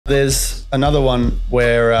There's another one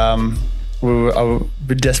where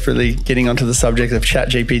we're desperately getting onto the subject of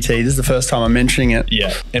ChatGPT. This is the first time I'm mentioning it.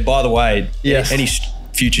 Yeah. And by the way, yes. any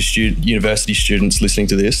future university students listening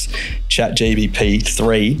to this, ChatGPT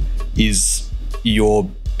 3 is your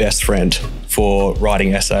best friend for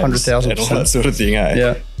writing essays 100,000% and all that sort of thing.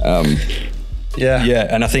 Yeah. Yeah.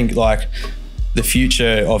 And I think like the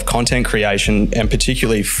future of content creation, and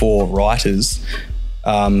particularly for writers,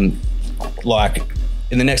 like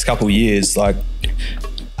in the next couple of years, like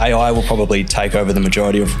AI will probably take over the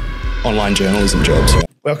majority of online journalism jobs.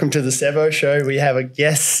 Welcome to the Sevo show. We have a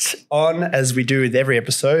guest on, as we do with every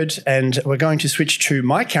episode, and we're going to switch to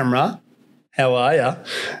my camera. How are you?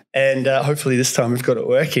 And hopefully this time we've got it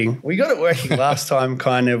working. We got it working last time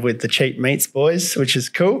kind of with the cheap meats boys, which is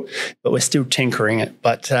cool, but we're still tinkering it.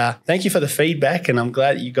 But thank you for the feedback, and I'm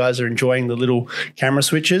glad that you guys are enjoying the little camera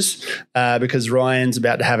switches because Ryan's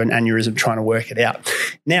about to have an aneurysm trying to work it out.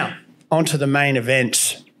 Now, on to the main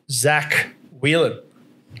event. Zac Whelan.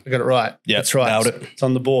 I got it right. Yeah, that's right. Nailed it. It's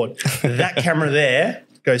on the board. That camera there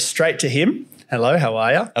goes straight to him. Hello, how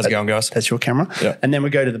are you? How's it going, guys? That's your camera. Yeah. And then we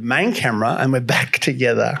go to the main camera and we're back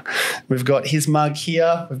together. We've got his mug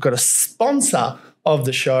here. We've got a sponsor of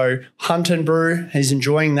the show, Hunt and Brew. He's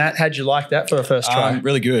enjoying that. How'd you like that for the first try?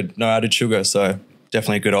 Really good. No added sugar, so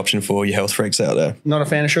definitely a good option for your health freaks out there. Not a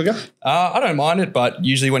fan of sugar? I don't mind it, but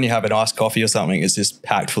usually when you have an iced coffee or something, it's just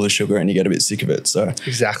packed full of sugar and you get a bit sick of it. So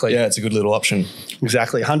exactly. Yeah, it's a good little option.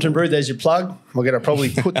 Exactly. Hunt and Brew, there's your plug. We're going to probably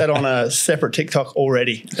put that on a separate TikTok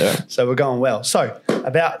already. Yeah. So we're going well. So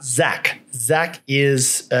about Zac. Zac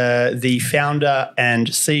is the founder and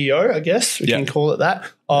CEO, I guess we can call it that,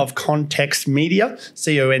 of CONTX Media,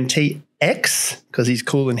 CONTX, because he's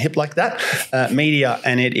cool and hip like that, media.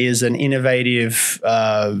 And it is an innovative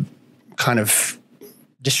kind of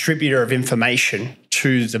distributor of information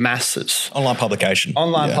to the masses. Online publication.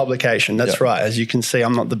 Online publication, that's right. As you can see,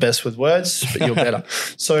 I'm not the best with words, but you're better.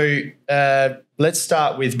 So let's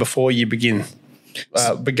start with before you began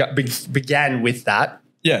with that.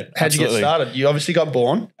 Yeah, how'd you get started? You obviously got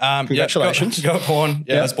born. Congratulations. Got born.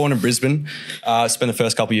 Yeah, I was born in Brisbane. Spent the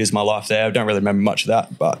first couple of years of my life there. I don't really remember much of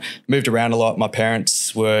that, but moved around a lot. My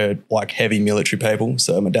parents were like heavy military people.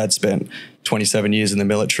 So my dad spent 27 years in the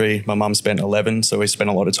military. My mum spent 11. So we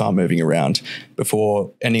spent a lot of time moving around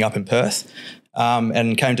before ending up in Perth.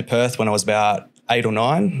 And came to Perth when I was about 8 or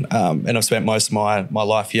 9. And I've spent most of my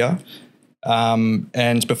life here.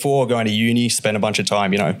 And before going to uni, spent a bunch of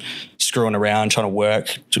time, screwing around, trying to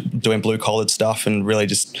work, doing blue collared stuff, and really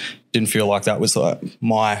just didn't feel like that was like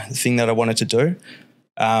my thing that I wanted to do.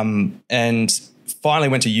 And finally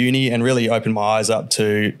went to uni and really opened my eyes up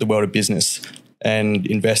to the world of business and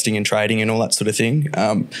investing and trading and all that sort of thing.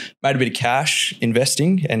 Made a bit of cash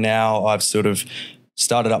investing, and now I've sort of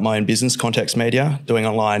started up my own business, CONTX Media, doing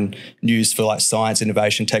online news for like science,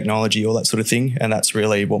 innovation, technology, all that sort of thing. And that's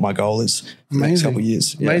really what my goal is for the next couple of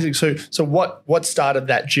years. Yeah. Amazing. So what started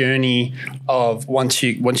that journey of once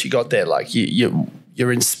you got there, like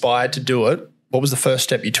you're inspired to do it? What was the first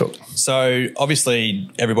step you took? So obviously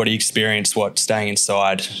everybody experienced what staying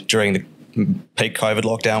inside during the peak COVID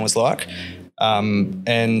lockdown was like.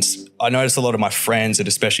 And I noticed a lot of my friends, and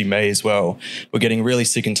especially me as well, were getting really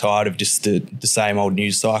sick and tired of just the same old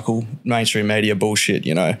news cycle, mainstream media bullshit,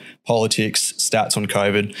 politics, stats on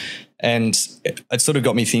COVID. And it sort of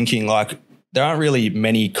got me thinking, like, there aren't really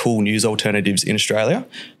many cool news alternatives in Australia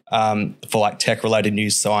for like tech-related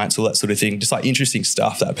news, science, all that sort of thing, just like interesting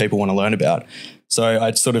stuff that people want to learn about. So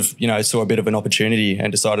I sort of, saw a bit of an opportunity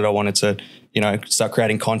and decided I wanted to, start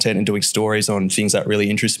creating content and doing stories on things that really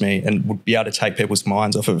interest me and would be able to take people's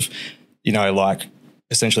minds off of, like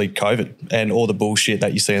essentially COVID and all the bullshit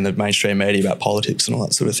that you see in the mainstream media about politics and all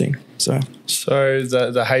that sort of thing. So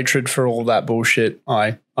the hatred for all that bullshit,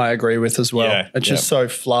 I agree with as well. Yeah, it's just so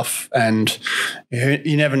fluff, and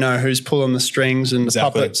you never know who's pulling the strings and the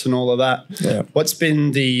puppets and all of that. Yeah. What's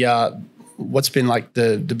been like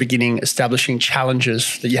the beginning establishing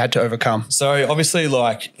challenges that you had to overcome? So obviously,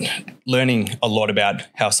 like, learning a lot about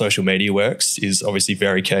how social media works is obviously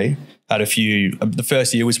very key. The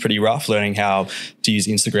first year was pretty rough, learning how to use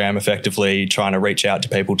Instagram effectively, trying to reach out to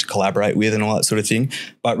people to collaborate with and all that sort of thing.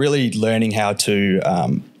 But really learning how to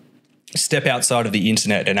step outside of the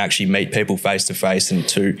internet and actually meet people face to face and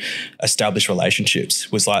to establish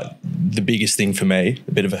relationships was like the biggest thing for me,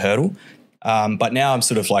 a bit of a hurdle. But now I'm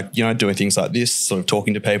sort of like, doing things like this, sort of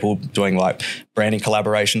talking to people, doing like branding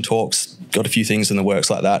collaboration talks, got a few things in the works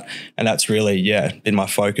like that. And that's really, been my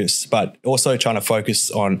focus, but also trying to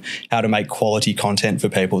focus on how to make quality content for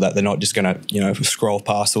people that they're not just going to, scroll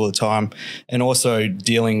past all the time. And also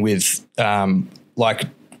dealing with like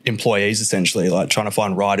employees essentially, like trying to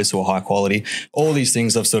find writers who are high quality. All these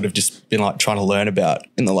things I've sort of just been like trying to learn about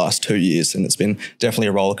in the last 2 years, and it's been definitely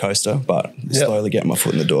a roller coster, but slowly getting my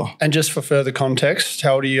foot in the door. And just for further context,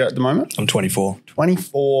 how old are you at the moment? I'm 24.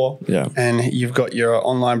 24. Yeah. And you've got your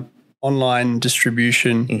online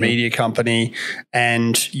distribution media company,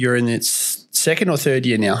 and you're in its second or third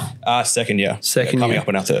year now? Second year. Coming up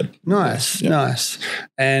on our third. Nice.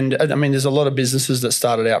 And I mean, there's a lot of businesses that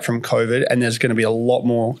started out from COVID, and there's going to be a lot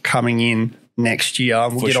more coming in next year.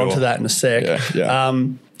 And we'll get onto that in a sec. Yeah.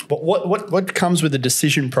 But what comes with the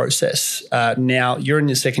decision process? Now you're in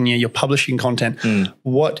your second year, you're publishing content.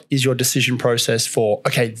 What is your decision process for,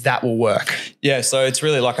 okay, that will work? Yeah, so it's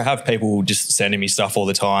really like I have people just sending me stuff all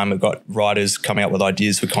the time. I've got writers coming up with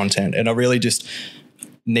ideas for content, and I really just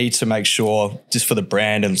need to make sure, just for the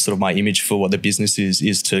brand and sort of my image for what the business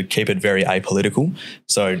is to keep it very apolitical.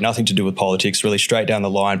 So nothing to do with politics, really straight down the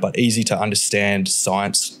line, but easy to understand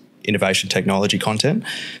science, innovation, technology content.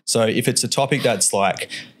 So if it's a topic that's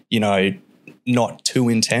like, you know, not too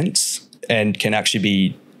intense and can actually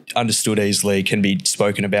be understood easily, can be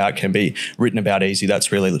spoken about, can be written about easy,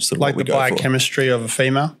 that's really sort of like what we the biochemistry of a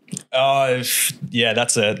female? Yeah,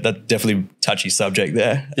 that's definitely touchy subject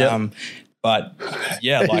there. Yep. But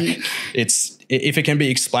yeah, like if it can be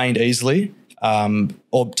explained easily,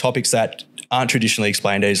 or topics that aren't traditionally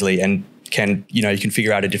explained easily and you can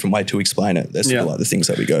figure out a different way to explain it. That's sort of like the things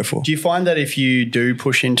that we go for. Do you find that if you do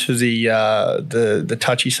push into the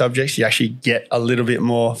touchy subjects, you actually get a little bit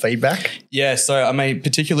more feedback? Yeah. So, I mean,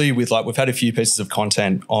 particularly with we've had a few pieces of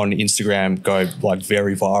content on Instagram go like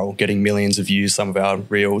very viral, getting millions of views, some of our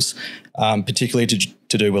reels, particularly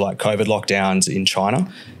to do with like COVID lockdowns in China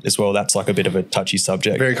as well. That's like a bit of a touchy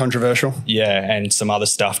subject. Very controversial. Yeah. And some other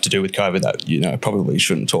stuff to do with COVID that, probably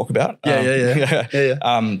shouldn't talk about. Yeah.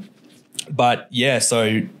 But yeah,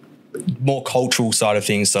 so more cultural side of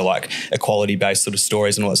things, so like equality-based sort of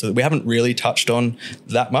stories and all that. So we haven't really touched on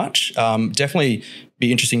that much. Definitely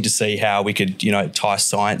be interesting to see how we could, tie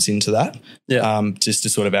science into that. Yeah. Just to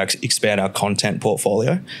sort of expand our content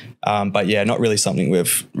portfolio. But yeah, not really something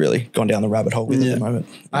we've really gone down the rabbit hole with at the moment.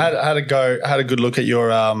 I had a good look at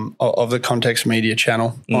your of the CONTX Media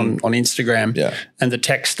channel on Instagram. Yeah. And the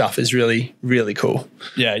tech stuff is really, really cool.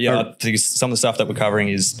 Yeah. I think some of the stuff that we're covering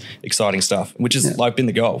is exciting stuff, which is like been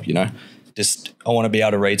the goal, Just I want to be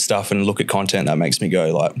able to read stuff and look at content that makes me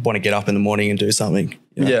go like want to get up in the morning and do something.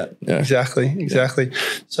 Yeah, exactly. Yeah.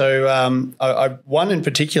 So I one in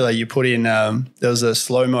particular you put in there was a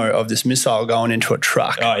slow-mo of this missile going into a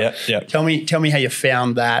truck. Oh yeah. Tell me how you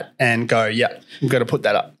found that and go, I'm going to put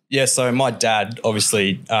that up. Yeah, so my dad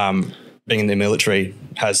obviously being in the military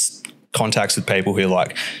has contacts with people who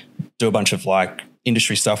like do a bunch of like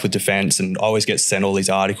industry stuff with defense, and I always get sent all these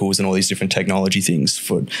articles and all these different technology things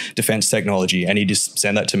for defense technology, and he just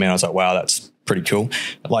sent that to me and I was like, wow, that's pretty cool.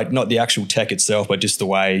 Like not the actual tech itself, but just the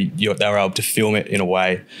way they were able to film it in a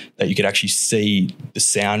way that you could actually see the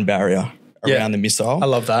sound barrier around the missile. I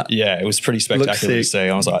love that. Yeah, it was pretty spectacular to see.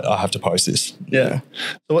 I was like, I have to post this. Yeah.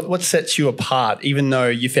 So what sets you apart, even though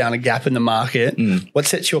you found a gap in the market, what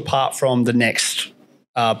sets you apart from the next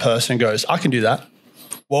person goes, I can do that?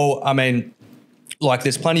 Well, I mean, like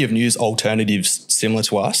there's plenty of news alternatives similar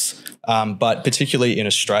to us, but particularly in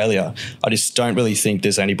Australia, I just don't really think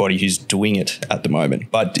there's anybody who's doing it at the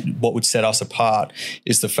moment. But what would set us apart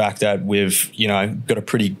is the fact that we've, got a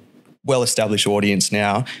pretty well-established audience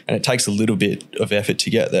now, and it takes a little bit of effort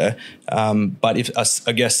to get there. But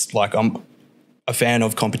I guess like I'm a fan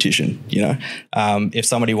of competition, if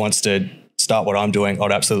somebody wants to start what I'm doing,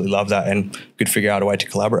 I'd absolutely love that and could figure out a way to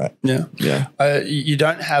collaborate. Yeah. You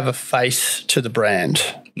don't have a face to the brand.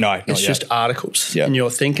 No, it's just articles. Yeah. And you're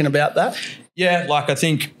thinking about that? Yeah, like I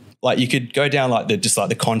think like you could go down like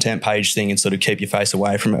the content page thing and sort of keep your face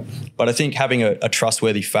away from it. But I think having a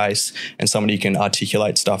trustworthy face and somebody who can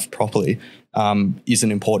articulate stuff properly is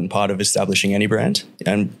an important part of establishing any brand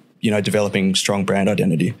and developing strong brand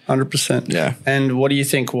identity. 100%. Yeah. And what do you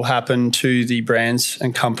think will happen to the brands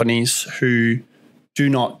and companies who do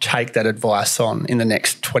not take that advice on in the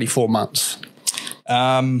next 24 months?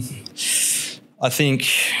 I think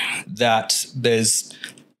that there's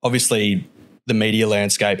obviously the media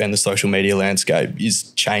landscape and the social media landscape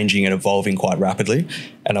is changing and evolving quite rapidly.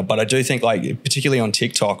 But I do think like particularly on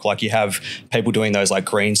TikTok, like you have people doing those like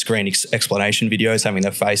green screen explanation videos, having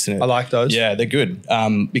their face in it. I like those. Yeah, they're good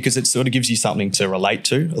because it sort of gives you something to relate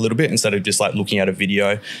to a little bit instead of just like looking at a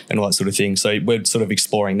video and all that sort of thing. So we're sort of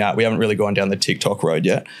exploring that. We haven't really gone down the TikTok road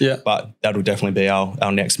yet. Yeah. But that'll definitely be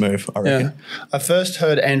our next move, I reckon. Yeah. I first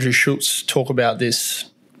heard Andrew Schultz talk about this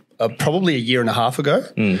probably a year and a half ago.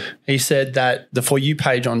 He said that the For You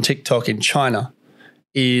page on TikTok in China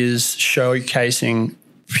is showcasing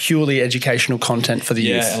purely educational content for the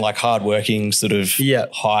youth. Yeah, and like hardworking sort of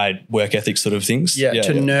high work ethic sort of things.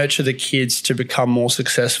 To nurture the kids to become more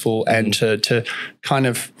successful and to kind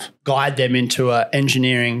of guide them into a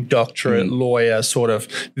engineering, doctorate, lawyer sort of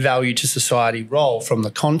value to society role from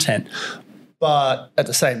the content. But at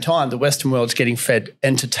the same time, the Western world's getting fed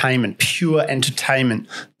entertainment, pure entertainment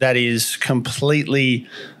that is completely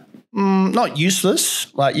not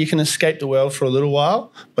useless. Like you can escape the world for a little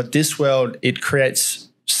while, but this world, it creates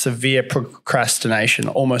severe procrastination,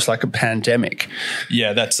 almost like a pandemic.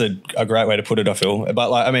 Yeah, that's a great way to put it, I feel.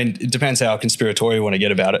 But like, I mean, it depends how conspiratorial you want to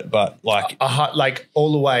get about it, but like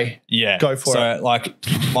all the way. Yeah. Go for it. So like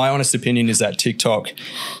my honest opinion is that TikTok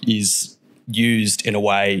is used in a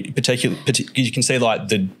way, particularly you can see like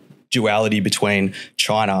the duality between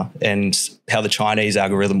China and how the Chinese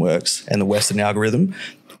algorithm works and the Western algorithm.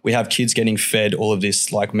 We have kids getting fed all of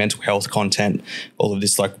this like mental health content, all of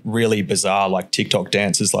this like really bizarre like TikTok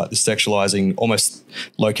dances, like the sexualizing, almost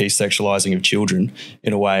low-key sexualizing of children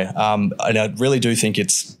in a way. And I really do think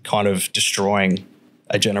it's kind of destroying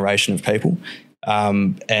a generation of people.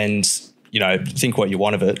 And, you know, think what you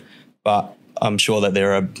want of it, but I'm sure that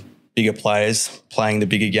there are bigger players playing the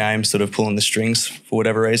bigger game, sort of pulling the strings for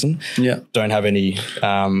whatever reason. Yeah. Don't have any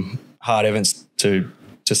hard evidence to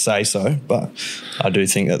say so, but I do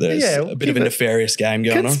think that there's a bit of a nefarious game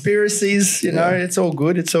going on. Conspiracies, you know, it's all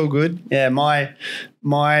good. It's all good. Yeah,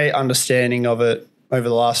 my understanding of it over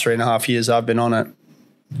the last 3.5 years I've been on it,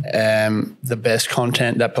 the best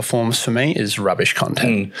content that performs for me is rubbish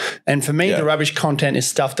content. And for me, the rubbish content is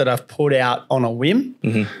stuff that I've put out on a whim.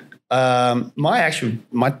 In my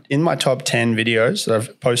top 10 videos that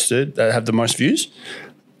I've posted that have the most views,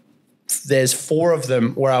 there's 4 of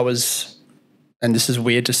them where I was, and this is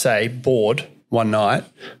weird to say, bored one night.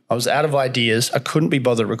 I was out of ideas. I couldn't be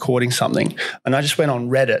bothered recording something. And I just went on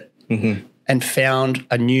Reddit and found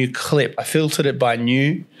a new clip. I filtered it by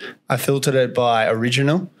new. I filtered it by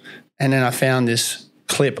original. And then I found this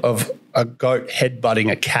clip of a goat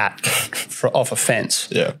headbutting a cat off a fence.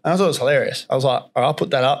 Yeah. And I thought it was hilarious. I was like, all right, I'll put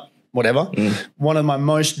that up, whatever. One of my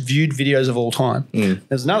most viewed videos of all time.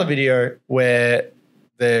 There's another video where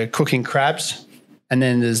they're cooking crabs, and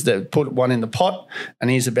then put one in the pot, and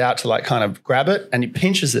he's about to like kind of grab it, and he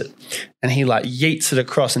pinches it, and he like yeets it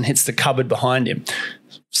across and hits the cupboard behind him.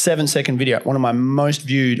 7-second video, one of my most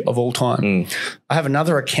viewed of all time. I have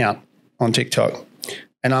another account on TikTok,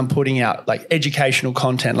 and I'm putting out like educational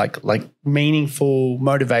content, like meaningful,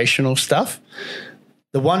 motivational stuff.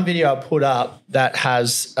 The one video I put up that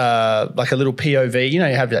has like a little POV, you know,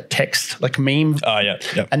 you have that text, like meme. Oh,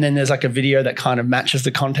 yeah. And then there's like a video that kind of matches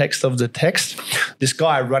the context of the text. This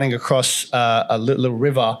guy running across a little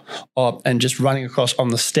river and just running across on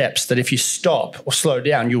the steps that if you stop or slow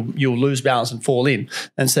down, you'll lose balance and fall in,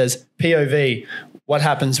 and says, POV, what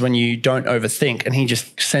happens when you don't overthink? And he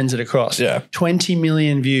just sends it across. Yeah. 20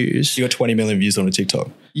 million views. You got 20 million views on a TikTok.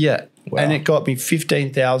 Yeah. Wow. And it got me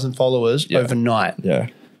 15,000 followers overnight. Yeah.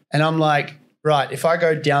 And I'm like, right, if I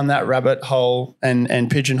go down that rabbit hole and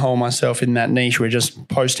pigeonhole myself in that niche, we're just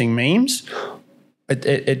posting memes,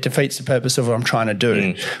 it defeats the purpose of what I'm trying to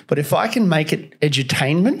do. But if I can make it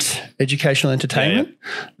educational entertainment,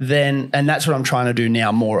 then, and that's what I'm trying to do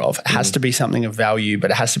now more of. It has to be something of value, but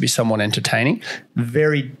it has to be somewhat entertaining.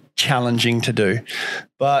 Very challenging to do.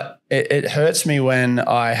 But it hurts me when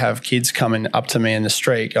I have kids coming up to me in the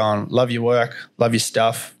street going, love your work, love your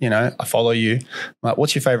stuff, you know, I follow you. I'm like,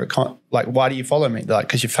 what's your favorite, like, why do you follow me? They're like,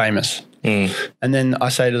 because you're famous. And then I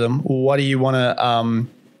say to them, well, what do you want to,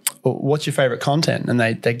 what's your favorite content? And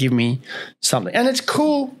they give me something. And it's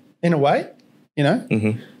cool in a way, you know,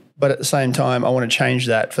 but at the same time, I want to change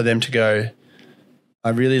that for them to go, I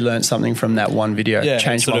really learned something from that one video. Yeah,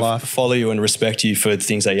 changed my life. Follow you and respect you for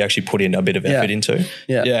things that you actually put in a bit of effort into.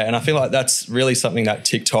 Yeah. And I feel like that's really something that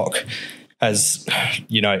TikTok has,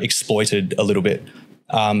 you know, exploited a little bit,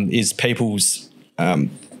 is people's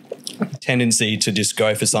tendency to just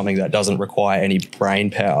go for something that doesn't require any brain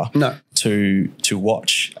power to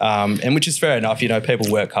watch. And which is fair enough. You know,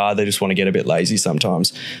 people work hard. They just want to get a bit lazy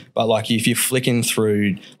sometimes. But like if you're flicking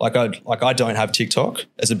through, I don't have TikTok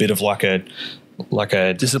as a bit of like a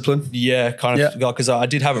discipline. Yeah, kind of, because I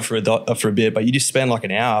did have it for a bit, but you just spend like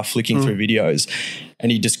an hour flicking through videos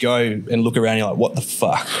and you just go and look around, you're like, what the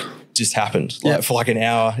fuck just happened? Like for like an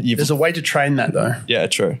hour. There's a way to train that though. Yeah,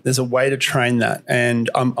 true. There's a way to train that, and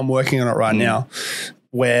I'm working on it right now,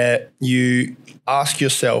 where you ask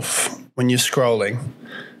yourself when you're scrolling,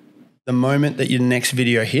 the moment that your next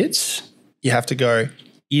video hits, you have to go,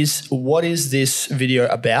 what is this video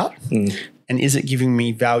about? And is it giving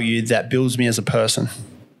me value that builds me as a person?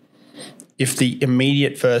 if the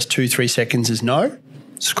immediate first 2-3 seconds is no,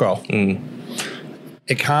 scroll.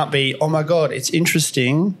 It can't be, oh my God, it's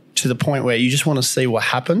interesting to the point where you just want to see what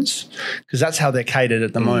happens, because that's how they're catered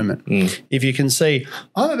at the moment. If you can see,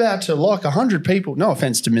 I'm about to lock 100 people, no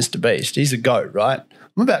offense to Mr. Beast, he's a goat, right?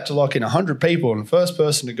 I'm about to lock in 100 people, and the first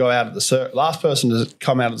person to go out of the circle, last person to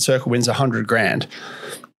come out of the circle wins 100 grand.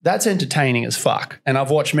 That's entertaining as fuck. And I've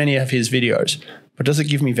watched many of his videos, but does it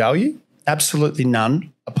give me value? Absolutely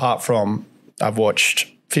none, apart from I've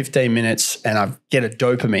watched 15 minutes and I get a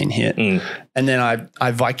dopamine hit. And then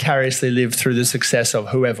I vicariously live through the success of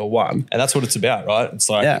whoever won. And that's what it's about, right? It's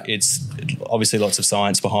like, it's obviously lots of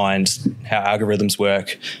science behind how algorithms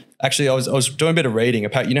work. Actually, I was doing a bit of reading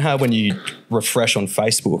about, you know how when you refresh on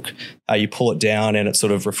Facebook, you pull it down and it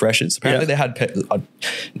sort of refreshes. Apparently they had, I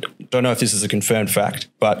don't know if this is a confirmed fact,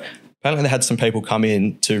 but apparently they had some people come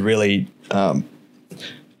in to really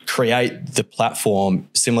create the platform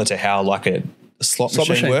similar to how like a slot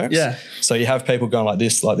machine works. Yeah. So you have people going like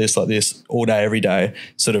this, like this, like this all day, every day,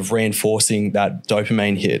 sort of reinforcing that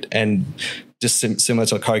dopamine hit. And just similar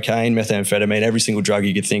to cocaine, methamphetamine, every single drug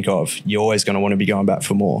you could think of, you're always going to want to be going back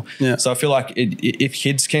for more. Yeah. So I feel like if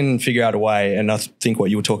kids can figure out a way, and I think what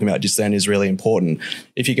you were talking about just then is really important,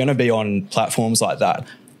 if you're going to be on platforms like that,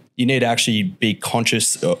 you need to actually be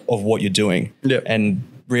conscious of what you're doing and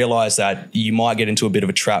realize that you might get into a bit of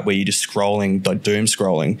a trap where you're just scrolling, like doom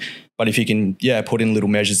scrolling. But if you can, put in little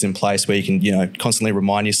measures in place where you can, constantly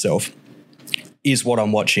remind yourself, is what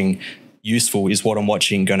I'm watching useful? Is what I'm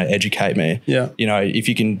watching going to educate me? Yeah. If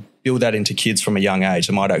you can build that into kids from a young age,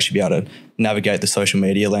 they might actually be able to navigate the social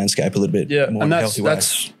media landscape a little bit more in a healthy way.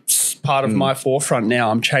 That's part of my forefront now.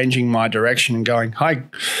 I'm changing my direction and going, hi,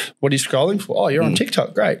 what are you scrolling for? Oh, you're on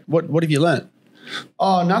TikTok. Great. What have you learnt?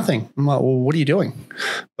 Oh, nothing. I'm like, well, what are you doing?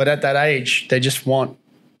 But at that age, they just want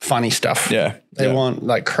funny stuff. They want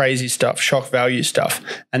like crazy stuff, shock value stuff.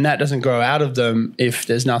 And that doesn't grow out of them if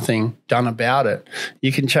there's nothing done about it.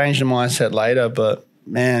 You can change the mindset later, but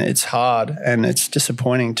man, it's hard and it's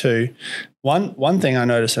disappointing too. One thing I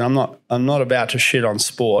noticed, and I'm not about to shit on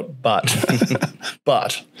sport, but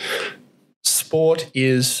but sport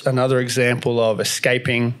is another example of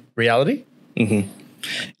escaping reality.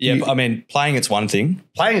 Yeah, I mean, playing it's one thing.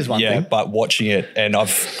 Playing is one thing. Yeah, but watching it, and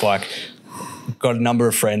I've got a number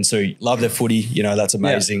of friends who love their footy, that's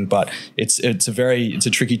amazing, but it's a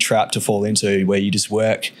tricky trap to fall into where you just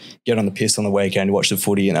work, get on the piss on the weekend, watch the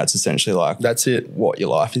footy, and that's essentially that's it. What your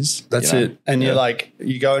life is. That's it. And you're like,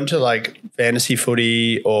 you go into like fantasy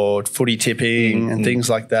footy or footy tipping and things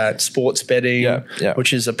like that, sports betting,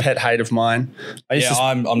 which is a pet hate of mine.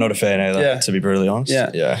 I'm not a fan either, to be brutally honest.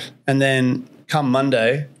 Yeah. And then come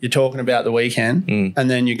Monday, you're talking about the weekend and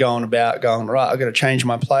then you're going, right, I've got to change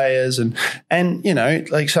my players and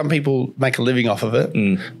like some people make a living off of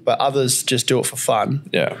it, but others just do it for fun.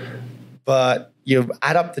 Yeah. But you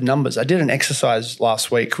add up the numbers. I did an exercise last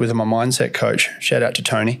week with my mindset coach. Shout out to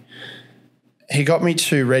Tony. He got me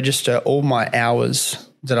to register all my hours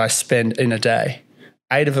that I spend in a day.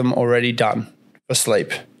 8 of them already done for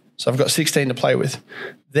sleep. So I've got 16 to play with.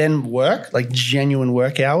 Then work, like genuine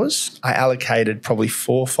work hours, I allocated probably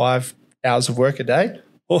 4 or 5 hours of work a day.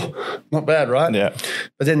 Oh, not bad, right? Yeah.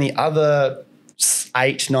 But then the other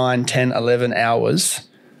 8, 9, 10, 11 hours,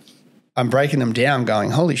 I'm breaking them down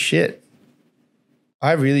going, holy shit,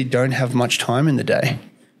 I really don't have much time in the day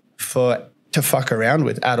to fuck around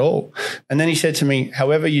with at all. And then he said to me,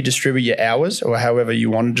 however you distribute your hours or however you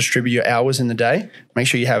want to distribute your hours in the day, make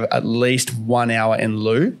sure you have at least 1 hour in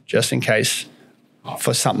lieu just in case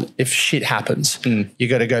for something, if shit happens, you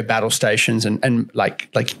got to go battle stations and like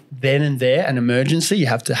then and there, an emergency, you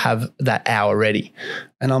have to have that hour ready.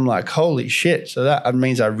 And I'm like, holy shit. So that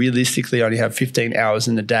means I realistically only have 15 hours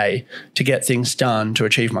in the day to get things done to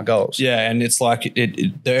achieve my goals. Yeah. And it's like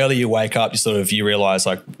the earlier you wake up, you realize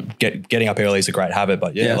like getting up early is a great habit,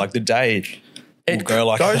 but like the day it go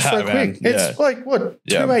like goes that, so quick. man. It's like what,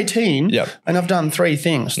 2:18 and I've done 3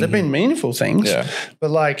 things. They've been meaningful things,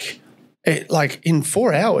 but like in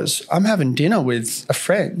 4 hours, I'm having dinner with a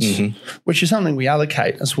friend, which is something we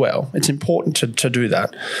allocate as well. It's important to do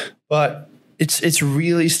that. But it's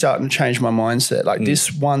really starting to change my mindset. Like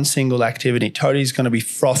this one single activity, Tony's going to be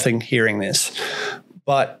frothing hearing this.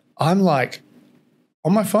 But I'm like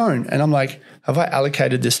on my phone and I'm like, have I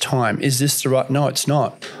allocated this time? Is this the right? No, it's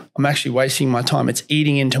not. I'm actually wasting my time. It's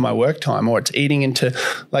eating into my work time or it's eating into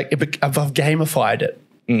I've gamified it.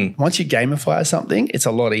 Once you gamify something, it's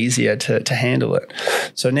a lot easier to handle it.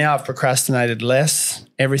 So now I've procrastinated less.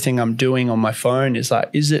 Everything I'm doing on my phone is like,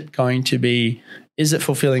 is it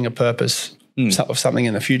fulfilling a purpose of something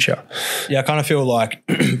in the future? Yeah, I kind of feel like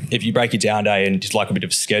if you break your down day and just like a bit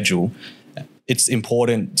of a schedule it's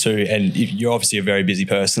important to, and you're obviously a very busy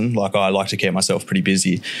person. Like I like to keep myself pretty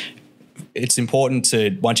busy. It's important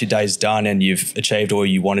to, once your day's done and you've achieved all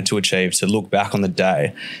you wanted to achieve, to look back on the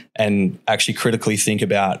day and actually critically think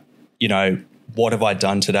about, you know, what have I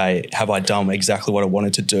done today? Have I done exactly what I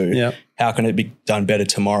wanted to do? Yeah. How can it be done better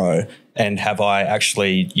tomorrow? And have I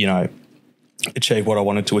actually, you know, achieved what I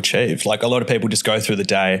wanted to achieve? Like a lot of people just go through the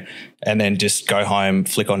day and then just go home,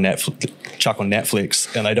 chuck on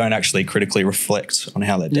Netflix, and they don't actually critically reflect on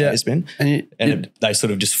how their day has been. And they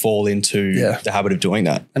sort of just fall into the habit of doing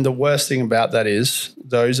that. And the worst thing about that is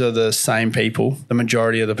those are the same people, the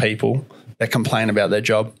majority of the people that complain about their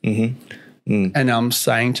job. And I'm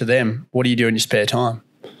saying to them, what do you do in your spare time?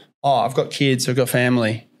 Oh, I've got kids, I've got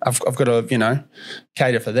family, I've got to, you know,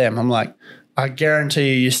 cater for them. I'm like, I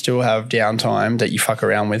guarantee you still have downtime that you fuck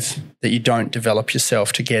around with, that you don't develop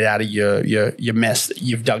yourself to get out of your mess that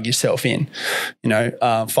you've dug yourself in. You know,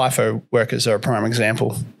 FIFO workers are a prime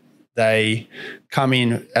example. They come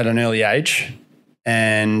in at an early age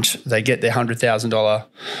and they get their $100,000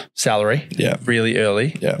 salary really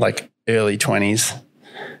early, like early 20s.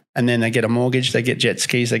 And then they get a mortgage, they get jet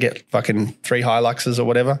skis, they get fucking 3 Hiluxes or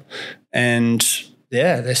whatever. And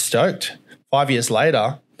yeah, they're stoked. 5 years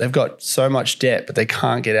later, they've got so much debt, but they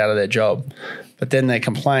can't get out of their job. But then they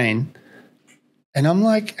complain. And I'm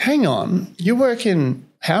like, hang on, you're working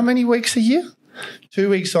how many weeks a year? 2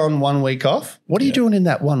 weeks on, 1 week off? What are you doing in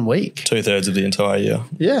that 1 week? 2/3 of the entire year.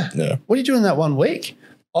 Yeah. What are you doing that 1 week?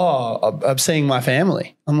 Oh, I'm seeing my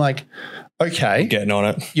family. I'm like, okay. Getting on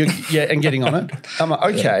it. And getting on it. I'm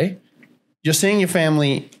like, okay, you're seeing your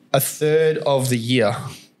family a third of the year,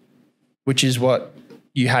 which is what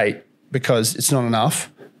you hate because it's not enough,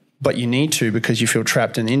 but you need to because you feel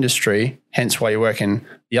trapped in the industry, hence why you're working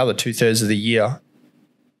the other 2/3 of the year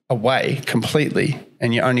away completely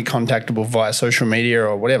and you're only contactable via social media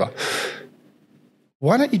or whatever.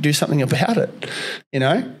 Why don't you do something about it? You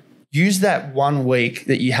know? Use that 1 week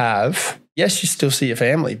that you have. Yes, you still see your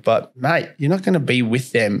family, but mate, you're not going to be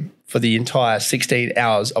with them for the entire 16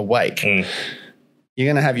 hours awake. You're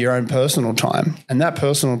going to have your own personal time, and that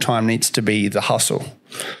personal time needs to be the hustle.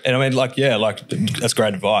 And I mean, like, that's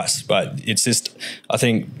great advice, but it's just, I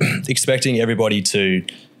think expecting everybody to,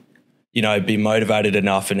 you know, be motivated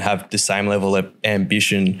enough and have the same level of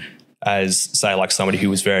ambition as, say, like somebody who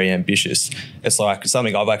was very ambitious. It's like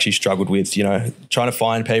something I've actually struggled with, you know, trying to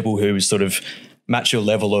find people who sort of match your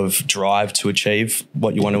level of drive to achieve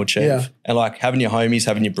what you want to achieve. Yeah. And like having your homies,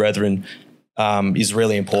 having your brethren is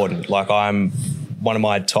really important. Like one of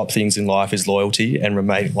my top things in life is loyalty and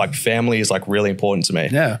remain, like family is like really important to me.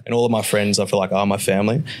 Yeah. And all of my friends, I feel like are my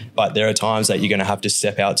family, but there are times that you're going to have to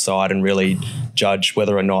step outside and really judge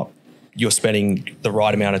whether or not you're spending the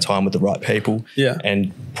right amount of time with the right people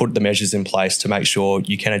and put the measures in place to make sure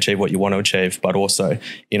you can achieve what you want to achieve, but also,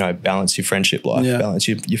 you know, balance your friendship life, balance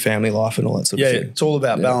your family life and all that sort of thing. Yeah, it's all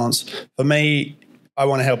about balance. For me, I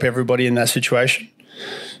want to help everybody in that situation.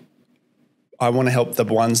 I want to help the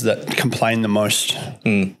ones that complain the most,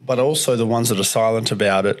 but also the ones that are silent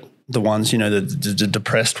about it, the ones, you know, the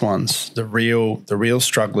depressed ones, the real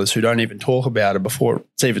strugglers who don't even talk about it before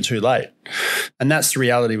it's even too late. And that's the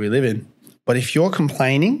reality we live in. But if you're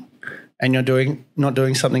complaining and you're not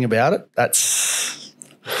doing something about it, that's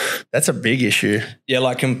a big issue. Yeah,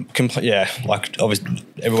 like like obviously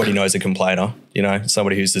everybody knows a complainer, you know,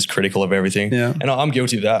 somebody who's just critical of everything. Yeah. And I'm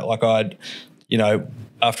guilty of that. Like you know,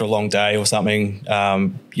 after a long day or something,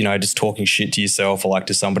 you know, just talking shit to yourself or like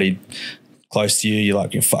to somebody close to you, you're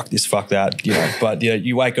like, fuck this, fuck that, you know. But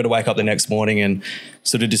you got to wake up the next morning and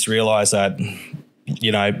sort of just realize that,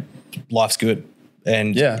 you know, life's good.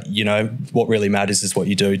 And, you know, what really matters is what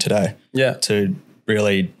you do today to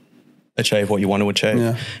really achieve what you want to achieve.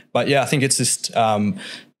 Yeah. But I think it's just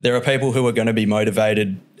there are people who are going to be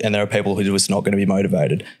motivated and there are people who are just not going to be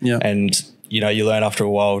motivated. Yeah. And, you know, you learn after a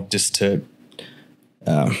while just to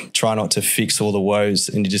try not to fix all the woes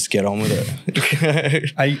and to just get on with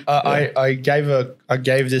it. I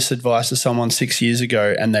gave this advice to someone 6 years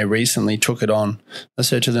ago and they recently took it on. I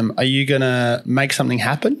said to them, are you going to make something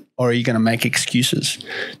happen or are you going to make excuses?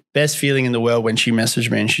 Best feeling in the world when she messaged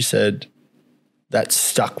me and she said, that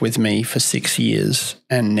stuck with me for 6 years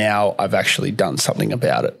and now I've actually done something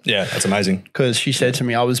about it. Yeah, that's amazing. Because she said to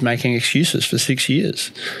me, I was making excuses for 6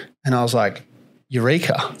 years. And I was like,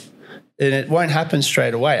 eureka. And it won't happen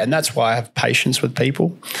straight away. And that's why I have patience with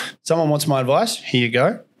people. Someone wants my advice, here you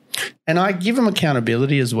go. And I give them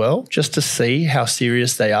accountability as well, just to see how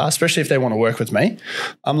serious they are, especially if they want to work with me.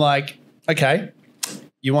 I'm like, okay,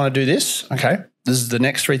 you want to do this? Okay, this is the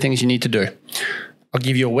next 3 things you need to do. I'll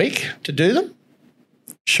give you a week to do them.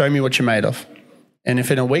 Show me what you're made of. And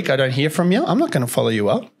if in a week I don't hear from you, I'm not going to follow you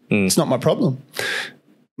up. It's not my problem.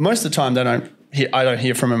 Most of the time I don't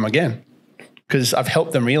hear from them again because I've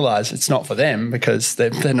helped them realize it's not for them because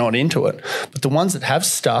they're not into it. But the ones that have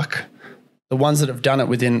stuck, the ones that have done it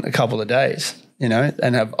within a couple of days, you know,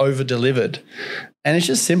 and have over-delivered. And it's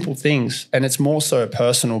just simple things. And it's more so a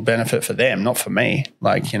personal benefit for them, not for me,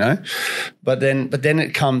 like, you know. But then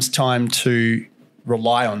it comes time to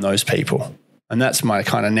rely on those people. And that's my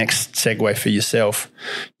kind of next segue for yourself.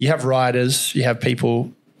 You have riders, you have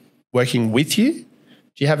people working with you.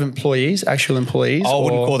 Do you have employees, actual employees? I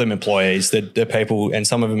wouldn't call them employees. They're people, and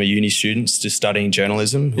some of them are uni students just studying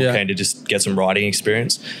journalism who came to just get some writing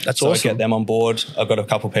experience. That's so awesome. I get them on board. I've got a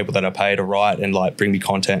couple of people that I pay to write and like bring me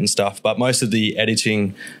content and stuff. But most of the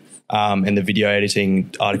editing and the video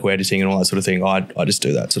editing, article editing and all that sort of thing, I just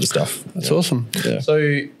do that sort of stuff. That's awesome. Yeah.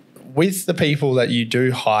 So with the people that you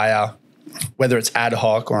do hire, whether it's ad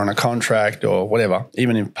hoc or on a contract or whatever,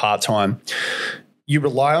 even in part-time, you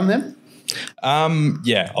rely on them?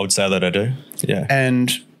 Yeah, I would say that I do. Yeah. And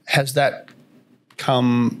has that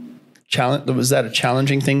was that a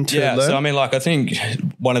challenging thing to learn? So I mean, like, I think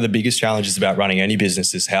one of the biggest challenges about running any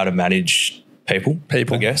business is how to manage people,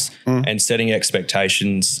 I guess, and setting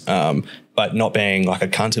expectations, but not being like a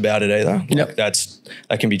cunt about it either. Like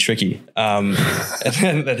that can be tricky. And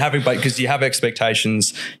then having, because you have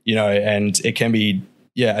expectations, you know, and it can be,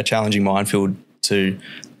 a challenging minefield to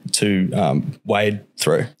wade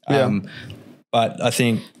through. But I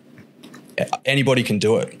think anybody can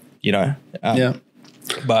do it, you know.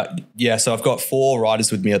 But so I've got 4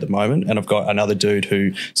 writers with me at the moment, and I've got another dude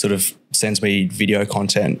who sort of sends me video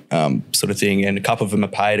content sort of thing, and a couple of them are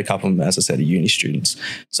paid, a couple of them, as I said, are uni students.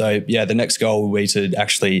 So the next goal will be to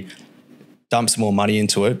actually dump some more money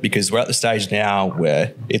into it, because we're at the stage now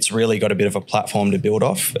where it's really got a bit of a platform to build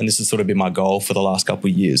off, and this has sort of been my goal for the last couple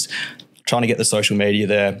of years, trying to get the social media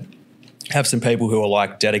there, have some people who are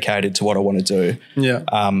like dedicated to what I want to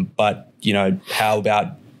do. But you know, how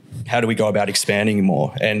do we go about expanding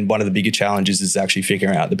more? And one of the bigger challenges is actually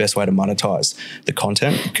figuring out the best way to monetize the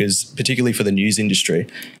content, because particularly for the news industry,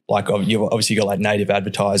 like you've obviously got like native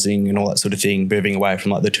advertising and all that sort of thing, moving away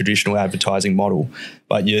from like the traditional advertising model.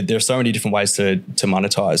 But there are so many different ways to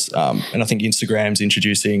monetize. And I think Instagram's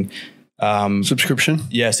introducing subscription.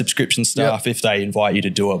 Subscription stuff if they invite you to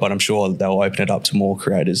do it, but I'm sure they'll open it up to more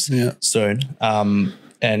creators soon.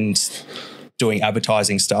 And doing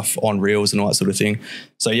advertising stuff on Reels and all that sort of thing.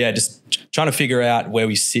 So just trying to figure out where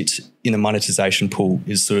we sit in the monetization pool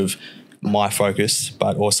is sort of my focus,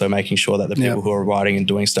 but also making sure that the people who are writing and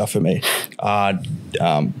doing stuff for me are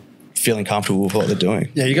feeling comfortable with what they're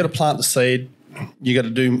doing. Yeah, you got to plant the seed. You got to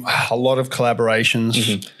do a lot of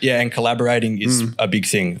collaborations. Yeah, and collaborating is a big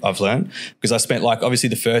thing I've learned, because I spent like, obviously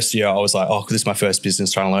the first year I was like, this is my first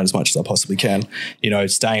business, trying to learn as much as I possibly can, you know,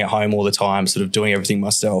 staying at home all the time, sort of doing everything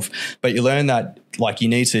myself. But you learn that like you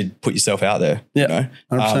need to put yourself out there, you know,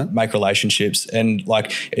 100%. Make relationships, and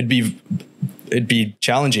like it'd be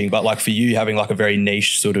challenging, but like for you having like a very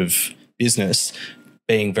niche sort of business,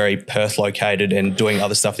 being very Perth located and doing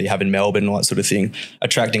other stuff that you have in Melbourne and all that sort of thing,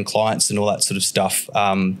 attracting clients and all that sort of stuff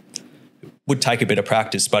would take a bit of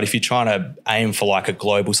practice. But if you're trying to aim for like a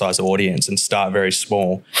global size audience and start very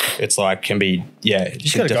small, it's like can be, you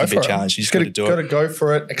got to go for it. Challenge. You just got to do it. Got to go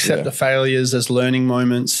for it, accept the failures as learning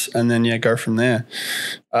moments, and then go from there.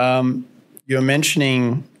 You're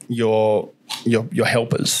mentioning your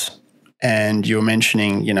helpers, and you're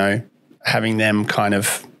mentioning, you know, having them kind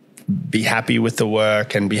of be happy with the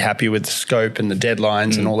work and be happy with the scope and the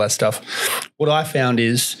deadlines and all that stuff. What I found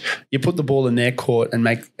is you put the ball in their court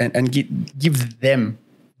and give them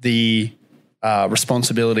the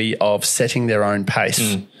responsibility of setting their own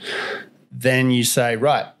pace. Then you say,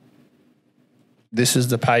 right, this is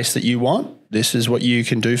the pace that you want. This is what you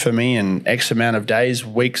can do for me in X amount of days,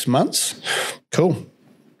 weeks, months. Cool.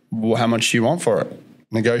 Well, how much do you want for it?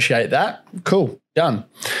 Negotiate that. Cool. Done.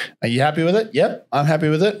 Are you happy with it? Yep, I'm happy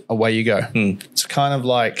with it. Away you go. It's kind of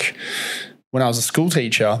like when I was a school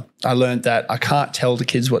teacher, I learned that I can't tell the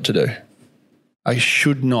kids what to do. I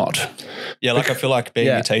should not. Yeah, like I feel like being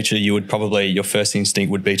a teacher, you would probably, your first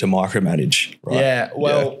instinct would be to micromanage, right? Yeah,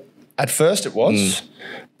 well, at first it was,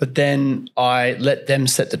 but then I let them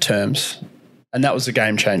set the terms. And that was a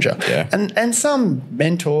game changer. Yeah. And some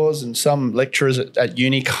mentors and some lecturers at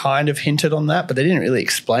uni kind of hinted on that, but they didn't really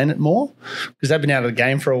explain it more because they've been out of the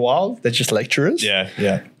game for a while. They're just lecturers.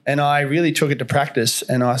 Yeah. And I really took it to practice,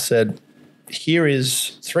 and I said, here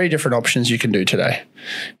is 3 different options you can do today.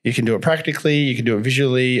 You can do it practically, you can do it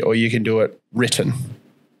visually, or you can do it written.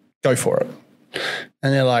 Go for it.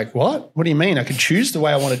 And they're like, what? What do you mean? I can choose the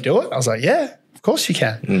way I want to do it? I was like, yeah. Of course you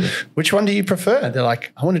can. Which one do you prefer? They're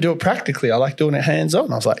like, I want to do it practically. I like doing it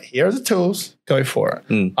hands-on. I was like, here are the tools. Go for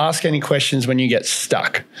it. Ask any questions when you get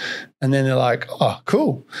stuck. And then they're like, oh,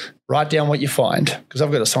 cool. Write down what you find, because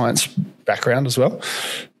I've got a science background as well.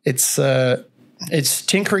 It's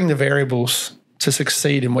tinkering the variables to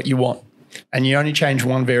succeed in what you want. And you only change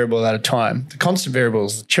one variable at a time. The constant variable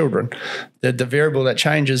is the children. The variable that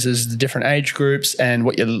changes is the different age groups and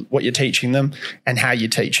what you're teaching them and how you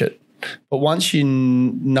teach it. But once you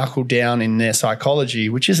knuckle down in their psychology,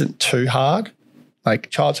 which isn't too hard, like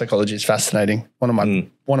child psychology is fascinating. One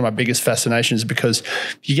of my biggest fascinations, because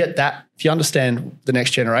if you get that, if you understand the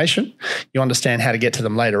next generation, you understand how to get to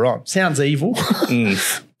them later on. Sounds evil,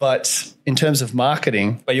 but in terms of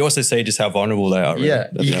marketing, but you also see just how vulnerable they are. Really, yeah,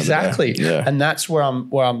 exactly. Yeah. And that's what I'm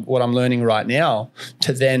learning right now,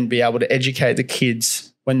 to then be able to educate the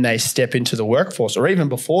kids when they step into the workforce, or even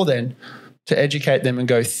before then, to educate them and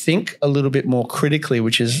go think a little bit more critically,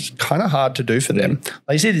 which is kind of hard to do for them.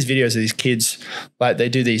 Like, you see these videos of these kids, like they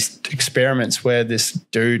do these experiments where this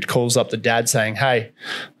dude calls up the dad saying, hey,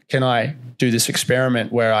 can I do this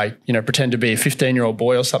experiment where I, pretend to be a 15-year-old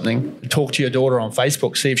boy or something, talk to your daughter on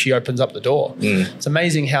Facebook, see if she opens up the door. It's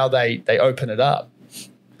amazing how they open it up,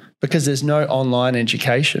 because there's no online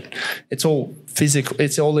education. It's all physical.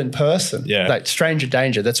 It's all in person. Yeah. Like stranger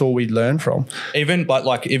danger. That's all we learn from.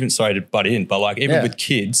 Sorry to butt in, but with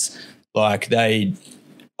kids, like they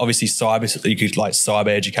obviously cyber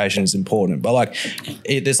education is important, but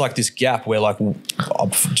there's this gap where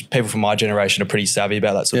people from my generation are pretty savvy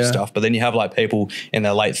about that sort of stuff. But then you have people in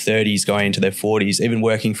their late 30s going into their 40s, even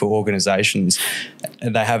working for organizations,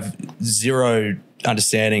 and they have zero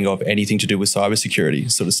understanding of anything to do with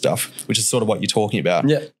cybersecurity sort of stuff, which is sort of what you're talking about.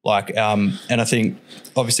 Yeah. And I think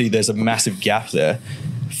obviously there's a massive gap there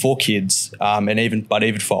for kids, and even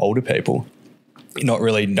for older people, not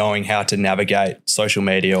really knowing how to navigate social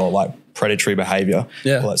media or predatory behavior,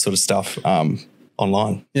 all that sort of stuff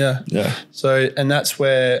online. Yeah. Yeah. So, and that's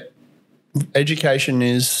where education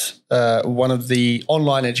is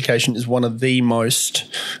online education is one of the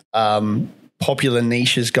most popular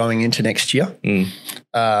niches going into next year. Did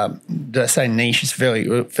I say niche? It's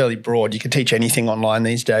fairly broad. You can teach anything online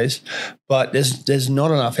these days, but there's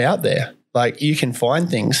not enough out there. You can find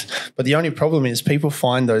things, but the only problem is people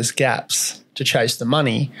find those gaps to chase the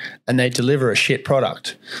money, and they deliver a shit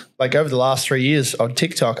product. Over the last 3 years on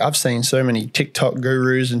TikTok, I've seen so many TikTok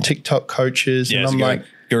gurus and TikTok coaches, and I'm like,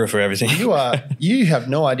 guru for everything. You have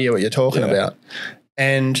no idea what you're talking about.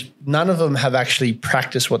 And none of them have actually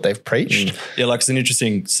practiced what they've preached. Yeah, it's an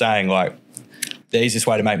interesting saying, the easiest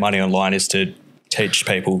way to make money online is to teach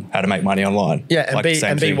people how to make money online. Yeah,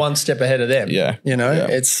 and be one step ahead of them. Yeah.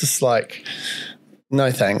 It's just no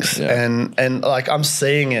thanks. Yeah. And I'm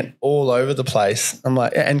seeing it all over the place. I'm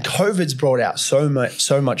like, and COVID's brought out so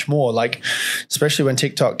much more, especially when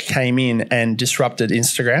TikTok came in and disrupted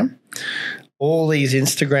Instagram. All these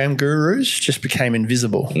Instagram gurus just became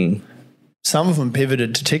invisible. Some of them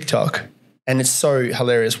pivoted to TikTok, and it's so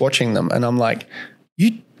hilarious watching them. And I'm like,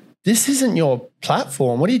 this isn't your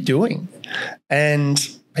platform. What are you doing?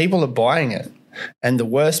 And people are buying it. And the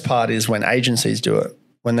worst part is when agencies do it,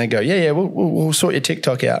 when they go, we'll sort your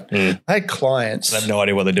TikTok out. I had clients. They have no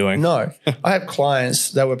idea what they're doing. No. I have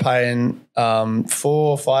clients that were paying $4,000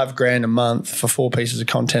 or $5,000 a month for 4 pieces of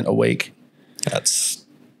content a week. That's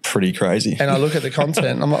pretty crazy. And I look at the content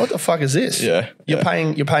and I'm like, what the fuck is this? Yeah. You're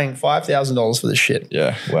paying $5,000 for this shit.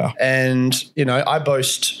 Yeah. Wow. And, I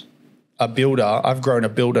boast a builder. I've grown a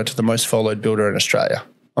builder to the most followed builder in Australia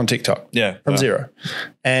on TikTok. Yeah. From zero.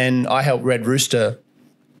 And I helped Red Rooster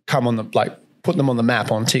come on put them on the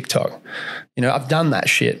map on TikTok. I've done that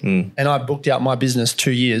shit. And I booked out my business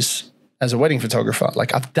 2 years as a wedding photographer.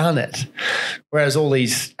 I've done it. Whereas all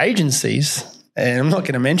these agencies, and I'm not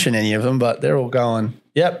going to mention any of them, but they're all going,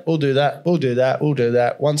 yep, we'll do that. We'll do that. We'll do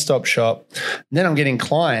that. One-stop shop. And then I'm getting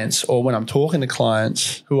clients, or when I'm talking to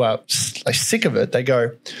clients who are sick of it, they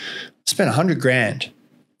go, spent $100,000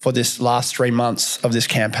 for this last 3 months of this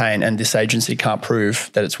campaign, and this agency can't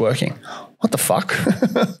prove that it's working. What the fuck?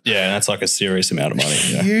 Yeah, that's a serious amount of money.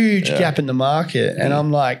 Huge gap in the market. And I'm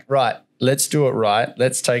like, right, let's do it right.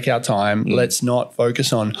 Let's take our time. Let's not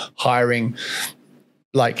focus on hiring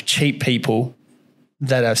cheap people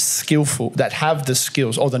that are skillful, that have the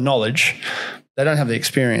skills or the knowledge. They don't have the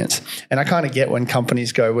experience. And I kind of get when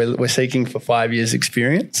companies go, we're seeking for 5 years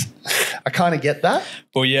experience. I kind of get that.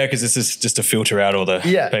 Well, yeah, because this is just to filter out all the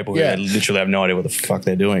people who literally have no idea what the fuck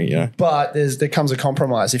they're doing, But there comes a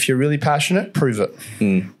compromise. If you're really passionate, prove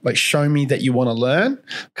it. Show me that you want to learn,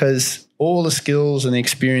 because all the skills and the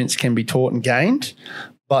experience can be taught and gained,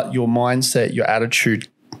 but your mindset, your attitude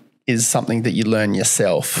is something that you learn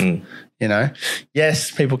yourself. You know,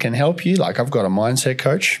 yes, people can help you. Like I've got a mindset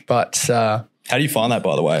coach, but how do you find that,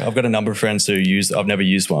 by the way? I've got a number of friends who I've never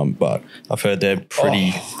used one, but I've heard they're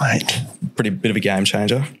pretty bit of a game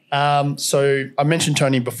changer. So I mentioned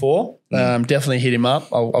Tony before. Definitely hit him up.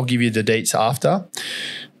 I'll give you the deets after.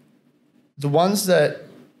 The ones that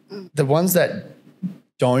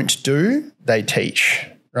don't do, they teach,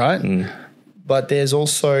 right? But there's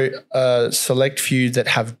also a select few that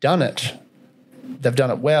have done it. They've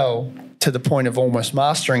done it well to the point of almost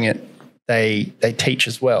mastering it. They teach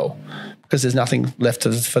as well because there's nothing left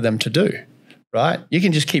for them to do, right? You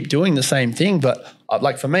can just keep doing the same thing, but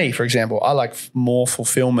like for me, for example, I like more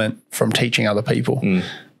fulfillment from teaching other people. I've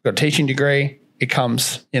got a teaching degree. It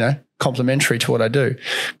comes, complementary to what I do.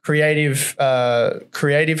 Creative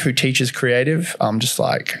who teaches creative, I'm just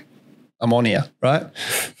like, I'm on here, right?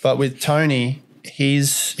 But with Tony,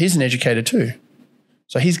 he's an educator too.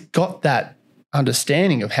 So he's got that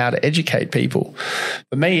understanding of how to educate people.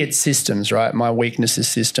 For me, it's systems, right? My weakness is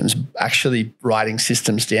systems, actually writing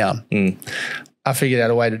systems down. I figured out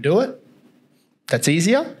a way to do it. That's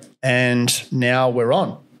easier. And now we're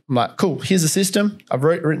on. I'm like, cool, here's a system. I've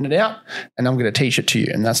written it out and I'm going to teach it to you.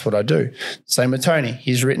 And that's what I do. Same with Tony.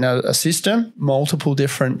 He's written a system, multiple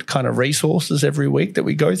different kind of resources every week that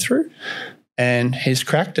we go through. And he's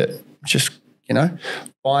cracked it. Just,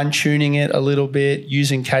 fine-tuning it a little bit,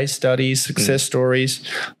 using case studies, success stories.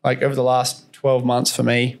 Like over the last 12 months for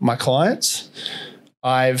me, my clients,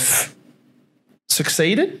 I've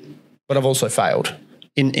succeeded, but I've also failed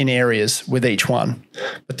in areas with each one.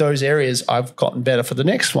 But those areas I've gotten better for the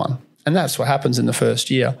next one. And that's what happens in the first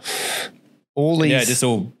year. It just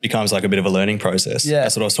all becomes like a bit of a learning process. Yeah.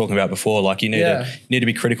 That's what I was talking about before. Like you need to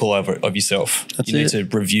be critical of yourself. You need to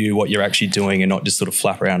review what you're actually doing and not just sort of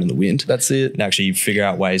flap around in the wind. That's it. And actually figure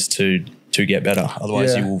out ways to get better.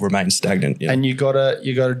 Otherwise you will remain stagnant. And you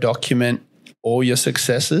gotta document all your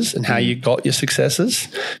successes and how you got your successes.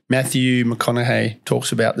 Matthew McConaughey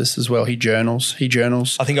talks about this as well. He journals.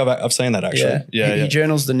 I think I've seen that actually. He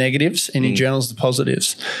journals the negatives and he journals the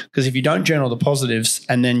positives. Because if you don't journal the positives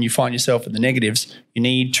and then you find yourself in the negatives, you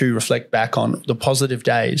need to reflect back on the positive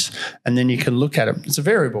days and then you can look at them. It's a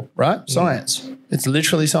variable, right? Science. It's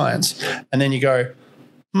literally science. And then you go,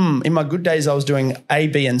 in my good days I was doing A,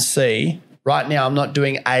 B, and C. Right now I'm not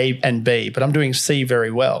doing A and B, but I'm doing C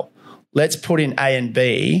very well. Let's put in A and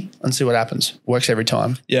B and see what happens. Works every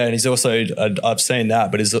time. Yeah, and he's also, I've seen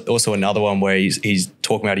that, but there's also another one where he's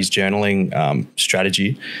talking about his journaling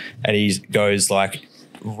strategy and he goes like,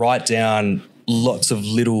 write down lots of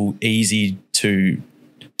little easy to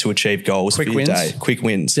achieve goals for your day. Quick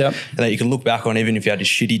wins. Yep. And that you can look back on even if you had a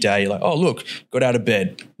shitty day, you're like, oh, look, got out of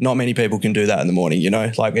bed. Not many people can do that in the morning,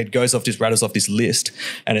 Like it rattles off this list.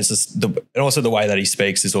 And it's just and also the way that he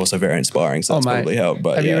speaks is also very inspiring. So that's probably helped.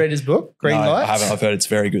 But have you read his book, Green Lights? I haven't. I've heard it's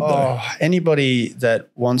very good though. Anybody that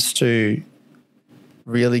wants to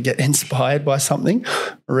really get inspired by something,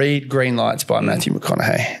 read Green Lights by Matthew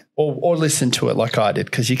McConaughey or listen to it like I did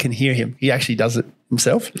because you can hear him. He actually does it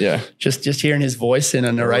himself. Yeah. Just hearing his voice in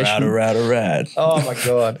a narration. Rad. Oh my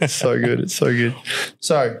God. It's so good. It's so good.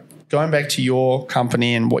 So going back to your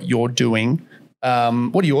company and what you're doing,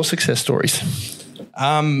 what are your success stories?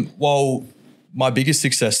 Well, my biggest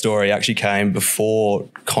success story actually came before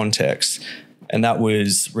CONTX, and that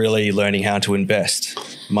was really learning how to invest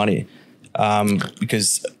money.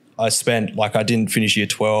 Because I didn't finish year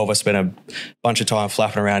 12. I spent a bunch of time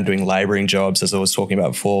flapping around doing labouring jobs, as I was talking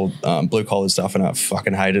about before, blue collar stuff, and I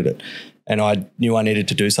fucking hated it. And I knew I needed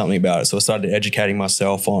to do something about it. So I started educating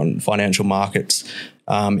myself on financial markets,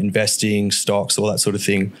 investing, stocks, all that sort of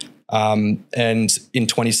thing. And in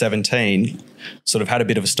 2017, sort of had a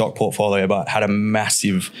bit of a stock portfolio, but had a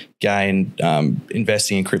massive gain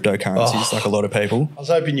investing in cryptocurrencies like a lot of people. I was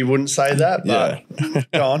hoping you wouldn't say that, but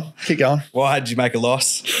go on, keep going. Why did you make a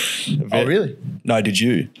loss? Oh, really? No, did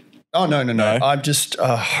you? Oh, no. I'm just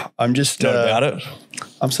not about it.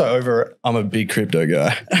 I'm so over it. I'm a big crypto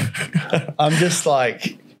guy. I'm just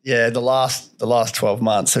like, the last 12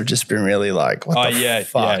 months have just been really like, what the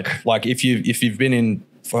fuck? Yeah. Like if you've been in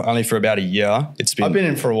only for about a year, I've been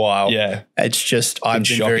in for a while. Yeah. It's just, I've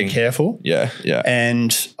been very careful. Yeah.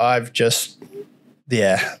 And I've just,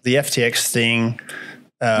 the FTX thing.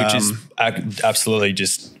 Which is absolutely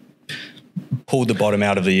just pulled the bottom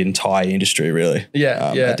out of the entire industry, really.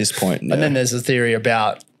 At this point. Yeah. And then there's a theory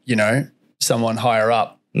about, someone higher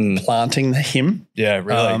up planting him. Yeah,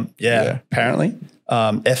 really. Apparently.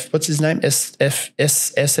 what's his name?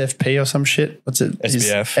 SFP or some shit. What's it?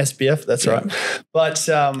 SBF. SBF. That's right. But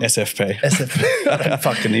SFP. SFP. I don't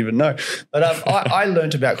fucking even know. But I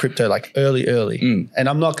learned about crypto like early, and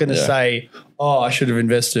I'm not going to say, oh, I should have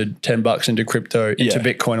invested $10 into crypto, into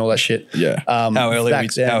Bitcoin, all that shit. Yeah. How early are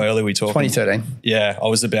we talking? 2013. Yeah,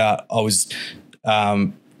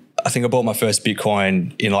 I think I bought my first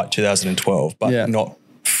Bitcoin in like 2012, but not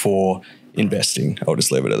for investing. I'll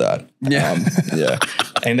just leave it at that. Yeah.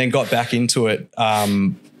 And then got back into it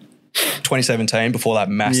 2017 before that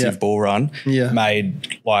massive bull run.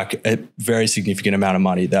 Made like a very significant amount of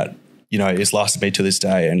money that, has lasted me to this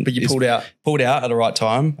day. But you pulled out. Pulled out at the right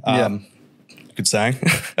time. Good saying.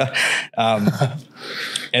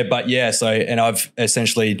 And I've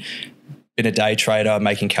essentially been a day trader,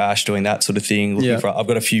 making cash, doing that sort of thing. I've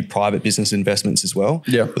got a few private business investments as well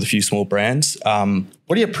with a few small brands. What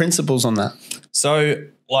are your principles on that? So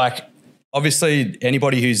like, obviously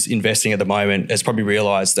anybody who's investing at the moment has probably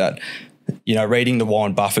realized that, reading the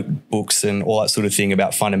Warren Buffett books and all that sort of thing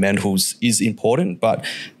about fundamentals is important, but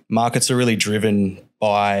markets are really driven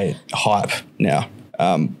by hype now.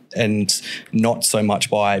 And not so much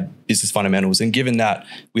by business fundamentals. And given that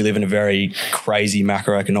we live in a very crazy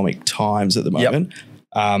macroeconomic times at the moment,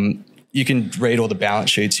 you can read all the balance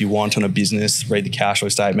sheets you want on a business, read the cash flow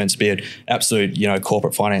statements, be an absolute,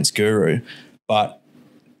 corporate finance guru. But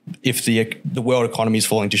if the world economy is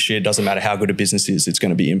falling to shit, it doesn't matter how good a business is, it's going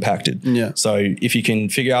to be impacted. Yeah. So if you can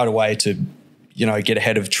figure out a way to, get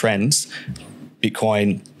ahead of trends,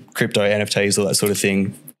 Bitcoin, crypto, NFTs, all that sort of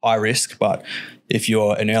thing, high risk, but if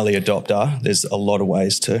you're an early adopter, there's a lot of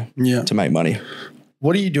ways to make money.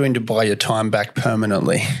 What are you doing to buy your time back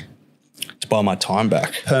permanently? To buy my time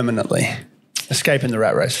back? Permanently. Escaping the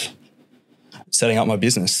rat race. Setting up my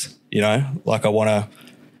business, like I want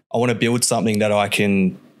to build something that I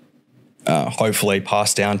can hopefully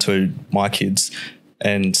pass down to my kids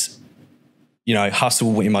and,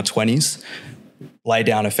 hustle in my 20s, lay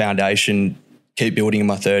down a foundation, keep building in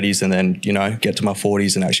my 30s and then, get to my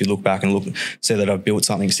 40s and actually look back and see that I've built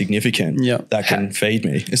something significant that can feed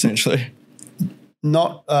me, essentially.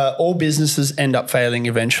 Not all businesses end up failing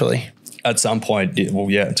eventually. At some point,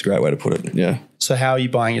 it's a great way to put it, yeah. So how are you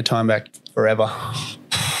buying your time back forever?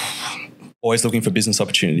 Always looking for business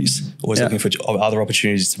opportunities, always looking for other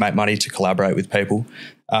opportunities to make money, to collaborate with people.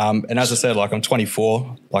 And as I said, like I'm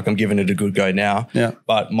 24, like I'm giving it a good go now,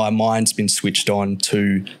 but my mind's been switched on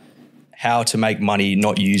to how to make money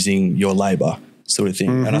not using your labor sort of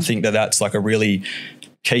thing. And I think that that's like a really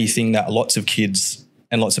key thing that lots of kids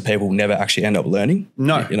and lots of people never actually end up learning.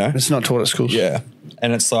 No, it's not taught at schools. Yeah.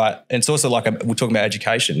 And it's also like we're talking about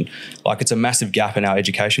education. Like it's a massive gap in our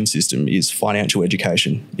education system is financial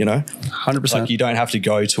education, 100%. Like you don't have to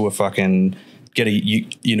go to get a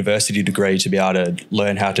university degree to be able to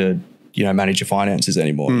learn how to, manage your finances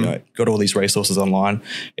anymore. Got all these resources online.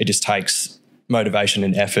 It just takes motivation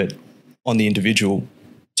and effort on the individual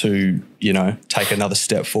to, take another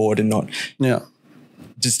step forward and not. Yeah.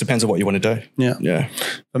 Just depends on what you want to do. Yeah. Yeah.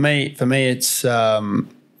 For me, it's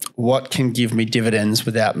what can give me dividends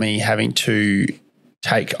without me having to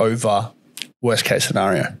take over worst case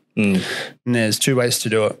scenario. And there's two ways to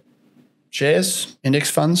do it. Shares,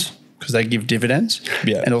 index funds, because they give dividends,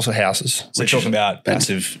 and also houses. So you're talking about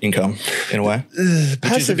passive income in a way,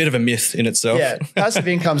 which is a bit of a myth in itself. Yeah, passive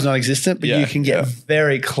income's non-existent, but you can get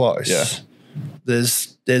very close. Yeah.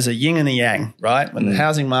 There's a yin and a yang, right? When the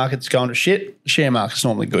housing market's going to shit, the share market's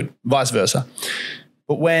normally good, vice versa.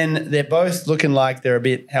 But when they're both looking like they're a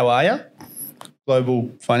bit, how are you?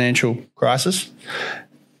 Global financial crisis,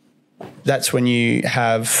 that's when you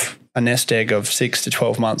have a nest egg of 6 to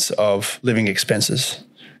 12 months of living expenses,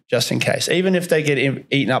 just in case. Even if they get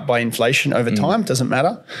eaten up by inflation over time, doesn't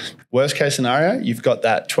matter. Worst case scenario, you've got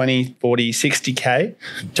that 20, 40, 60K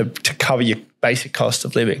to cover your basic cost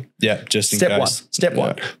of living. Yeah, just in case. Step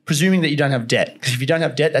one, presuming that you don't have debt. Because if you don't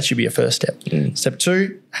have debt, that should be your first step. Step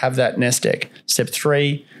 2, have that nest egg. Step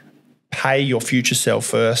 3, pay your future self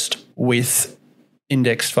first with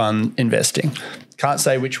index fund investing. Can't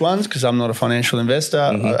say which ones because I'm not a financial investor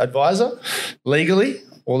advisor, legally,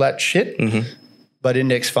 all that shit. But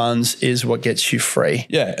index funds is what gets you free.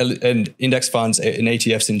 Yeah, and index funds and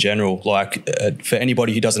ETFs in general, like for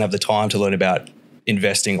anybody who doesn't have the time to learn about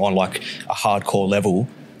investing on like a hardcore level,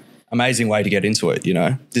 amazing way to get into it,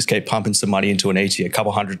 Just keep pumping some money into an ETF, a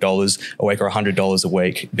couple $100 a week or $100 a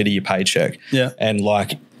week, a bit of your paycheck. Yeah. And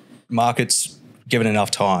like markets, given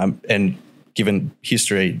enough time and given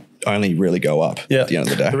history, only really go up at the end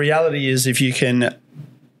of the day. The reality is if you can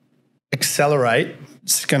accelerate,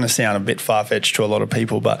 it's going to sound a bit far-fetched to a lot of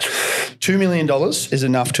people, but $2 million is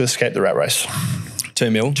enough to escape the rat race. 2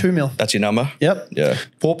 mil. 2 mil. That's your number. Yep. Yeah.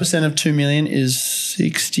 4% of 2 million is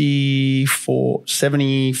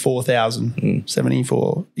 74,000.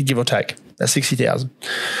 74, give or take. That's 60,000.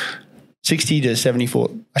 60 to 74.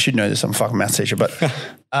 I should know this. I'm a fucking maths teacher, but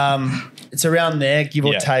it's around there, give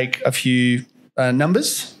or take a few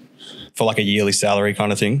numbers. For like a yearly salary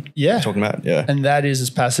kind of thing. Yeah. You're talking about. Yeah. And that is as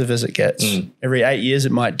passive as it gets. Every 8 years,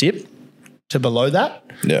 it might dip to below that.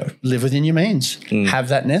 Yeah. Live within your means. Have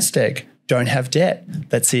that nest egg. Don't have debt.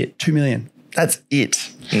 That's it. 2 million. That's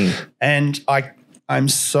it. And I'm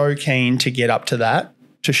so keen to get up to that,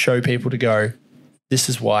 to show people, to go, this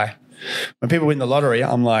is why. When people win the lottery,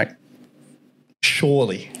 I'm like,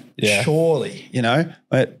 surely, you know,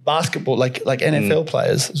 basketball, like NFL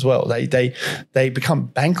players as well. They become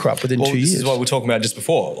bankrupt within 2 years. This is what we were talking about just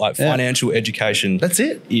before. Like financial education. That's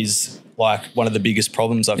it. Is like one of the biggest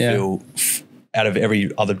problems I feel out of every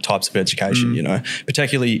other types of education, you know,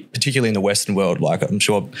 particularly in the Western world. Like I'm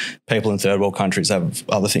sure people in third world countries have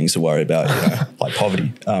other things to worry about, you know, like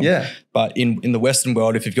poverty. But in the Western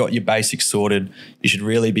world, if you've got your basics sorted, you should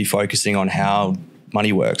really be focusing on how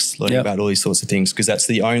money works, learning about all these sorts of things, because that's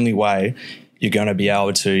the only way you're going to be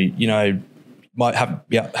able to, you know, might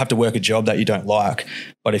have to work a job that you don't like.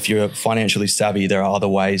 But if you're financially savvy, there are other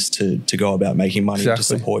ways to go about making money to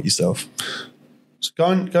support yourself. So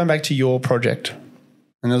going back to your project,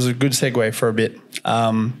 and that was a good segue for a bit,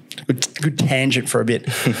 good tangent for a bit.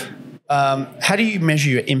 How do you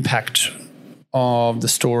measure your impact of the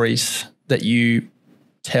stories that you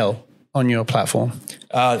tell on your platform?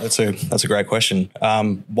 That's a great question.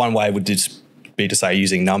 One way would just be to say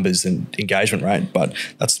using numbers and engagement rate, but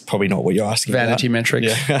that's probably not what you're asking. Vanity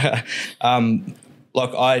metrics. Yeah.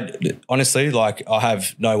 Like I honestly, like I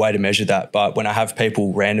have no way to measure that. But when I have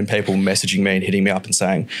random people messaging me and hitting me up and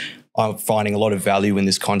saying, I'm finding a lot of value in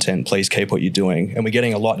this content, please keep what you're doing. And we're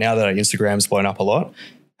getting a lot now that our Instagram's blown up a lot,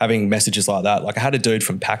 having messages like that. Like I had a dude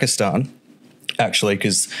from Pakistan actually,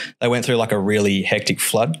 because they went through like a really hectic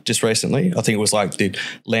flood just recently. I think it was like the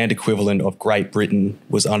land equivalent of Great Britain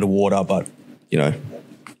was underwater, but you know,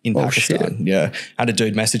 in Pakistan. Shit. Yeah. I had a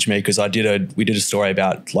dude message me because we did a story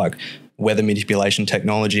about like weather manipulation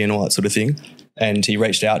technology and all that sort of thing. And he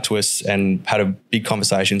reached out to us and had a big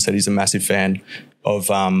conversation, said he's a massive fan of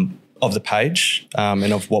the page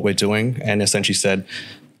and of what we're doing, and essentially said,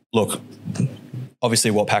 look,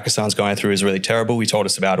 obviously what Pakistan's going through is really terrible. He told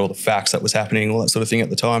us about all the facts that was happening, all that sort of thing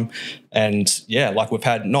at the time. And yeah, like we've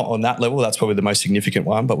had, not on that level, that's probably the most significant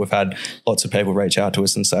one, but we've had lots of people reach out to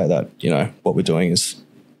us and say that, you know, what we're doing is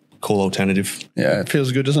a cool alternative. Yeah, it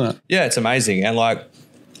feels good, doesn't it? Yeah, it's amazing. And like,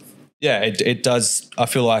 yeah, it does. I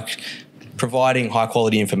feel like providing high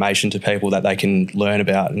quality information to people that they can learn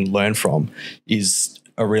about and learn from is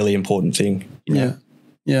a really important thing. You know?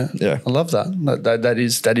 Yeah. I love that.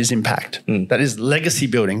 That is impact. That is legacy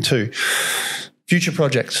building too. Future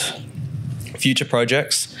projects.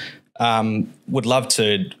 Would love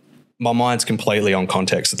to. My mind's completely on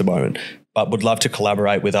CONTX at the moment, but would love to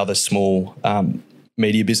collaborate with other small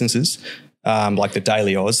media businesses. Like the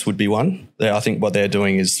Daily Oz would be one. I think what they're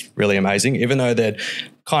doing is really amazing, even though they're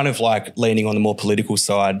kind of like leaning on the more political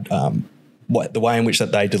side. The way in which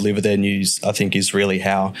that they deliver their news, I think, is really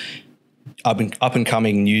how up and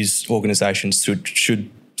coming news organisations should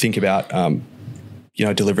think about, you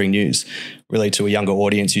know, delivering news really to a younger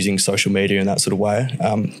audience using social media in that sort of way.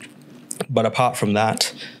 But apart from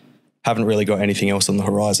that, haven't really got anything else on the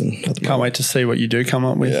horizon at the moment. Can't wait to see what you do come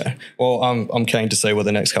up with. Yeah. Well, I'm keen to see what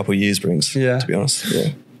the next couple of years brings, to be honest. Yeah.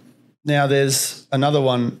 Now there's another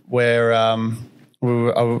one where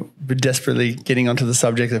we're desperately getting onto the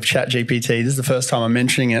subject of ChatGPT. This is the first time I'm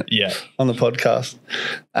mentioning it on the podcast.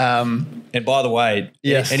 And by the way,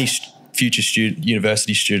 any future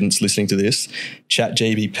university students listening to this,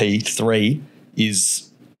 ChatGPT 3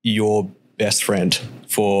 is your best friend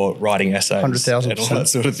for writing essays 100,000% and all that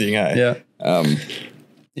sort of thing. And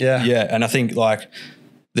I think like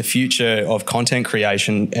the future of content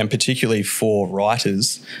creation, and particularly for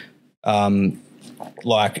writers,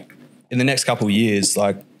 like in the next couple of years,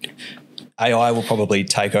 like AI will probably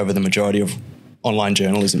take over the majority of online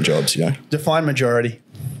journalism jobs, you know. Define majority.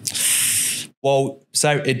 Well, that's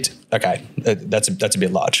a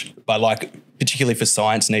bit large, but like particularly for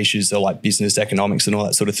science niches or like business, economics and all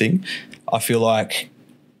that sort of thing, I feel like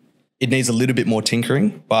it needs a little bit more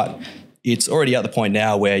tinkering, but it's already at the point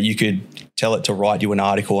now where you could tell it to write you an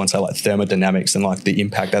article on say like thermodynamics and like the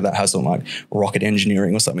impact that has on like rocket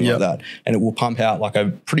engineering or something like that. And it will pump out like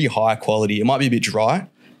a pretty high quality, it might be a bit dry,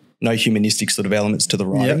 no humanistic sort of elements to the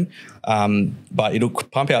writing, but it'll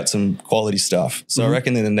pump out some quality stuff. So I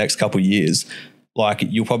reckon in the next couple of years, like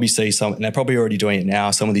you'll probably see some, and they're probably already doing it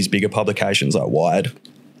now, some of these bigger publications like Wired,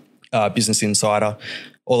 Business Insider,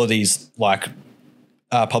 all of these like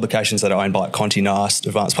publications that are owned by like CONTX,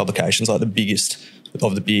 advanced publications, like the biggest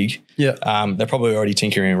of the big. Yeah. They're probably already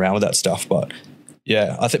tinkering around with that stuff, but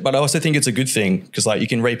yeah, but I also think it's a good thing because like you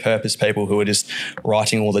can repurpose people who are just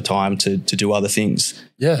writing all the time to do other things.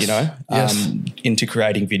 Yes. You know, into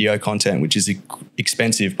creating video content, which is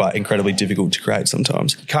expensive but incredibly difficult to create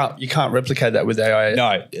sometimes. You can't replicate that with AI.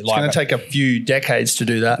 No, it's going to take a few decades to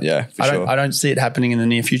do that. Yeah, for sure. I don't see it happening in the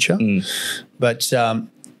near future, but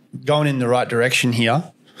going in the right direction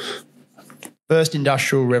here. First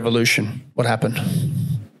industrial revolution. What happened?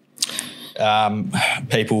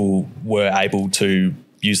 People were able to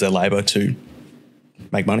use their labor to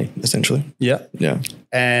make money, essentially. Yeah. Yeah.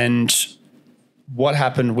 And what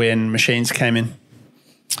happened when machines came in?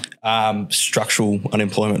 Structural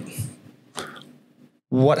unemployment.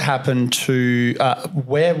 What happened to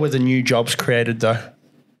where were the new jobs created though?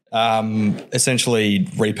 Essentially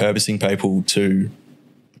repurposing people to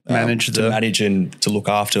manage and to look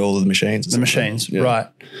after all of the machines. The machines, yeah. Right.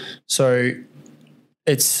 So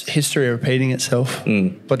it's history repeating itself,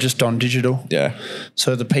 but just on digital. Yeah.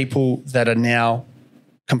 So the people that are now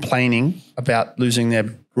complaining about losing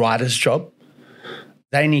their writer's job,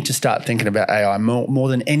 they need to start thinking about AI more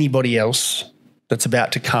than anybody else that's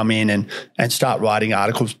about to come in and start writing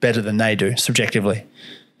articles better than they do subjectively.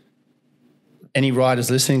 Any writers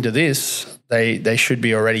listening to this, they should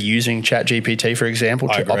be already using ChatGPT, for example,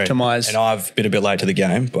 to optimize. And I've been a bit late to the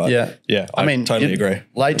game, but yeah, I mean, totally agree.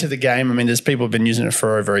 Late to the game. I mean, there's people who've been using it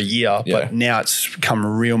for over a year, but now it's become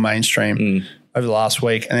real mainstream over the last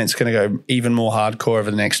week, and it's going to go even more hardcore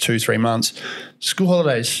over the next 2-3 months. School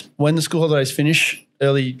holidays. When the school holidays finish,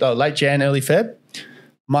 late Jan, early Feb,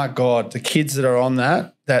 my God, the kids that are on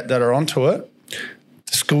that are onto it,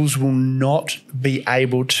 the schools will not be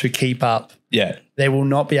able to keep up. Yeah. They will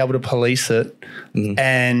not be able to police it,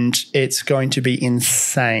 and it's going to be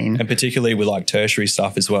insane. And particularly with like tertiary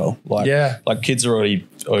stuff as well. Like, like kids are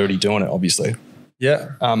already doing it, obviously.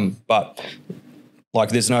 Yeah. But like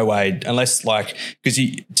there's no way unless like because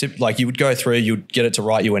you would go through, you'd get it to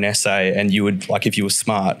write you an essay, and you would like if you were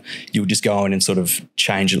smart, you would just go in and sort of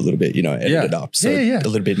change it a little bit, you know, edit it up. So a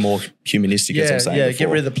little bit more humanistic, as I'm saying. Yeah, get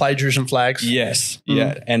rid of the plagiarism flags. Yes.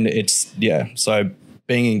 Yeah. And it's so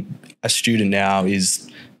being a student now is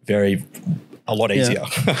a lot easier.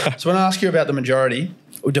 So when I ask you about the majority,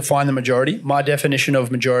 or define the majority, my definition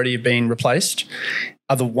of majority of being replaced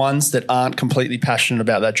are the ones that aren't completely passionate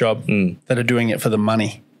about that job, that are doing it for the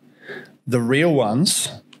money. The real ones,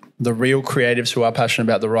 the real creatives who are passionate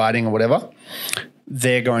about the writing or whatever,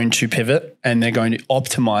 they're going to pivot and they're going to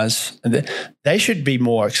optimize. They should be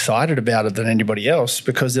more excited about it than anybody else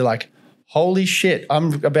because they're like, holy shit,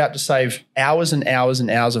 I'm about to save hours and hours and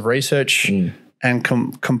hours of research and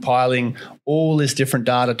compiling all this different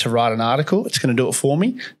data to write an article. It's going to do it for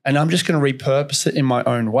me, and I'm just going to repurpose it in my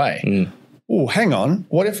own way. Oh, hang on.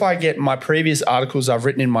 What if I get my previous articles I've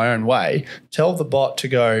written in my own way, tell the bot to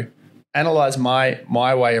go analyze my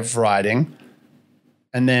way of writing,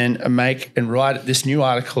 and then make and write this new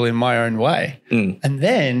article in my own way, and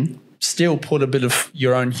then still put a bit of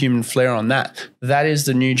your own human flair on that. That is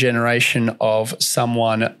the new generation of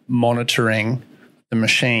someone monitoring the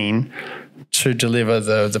machine to deliver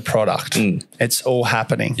the product. It's all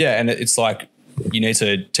happening. Yeah, and it's like you need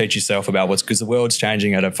to teach yourself about because the world's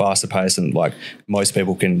changing at a faster pace and like most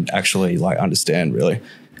people can actually like understand really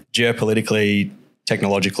geopolitically,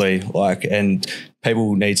 technologically, like, and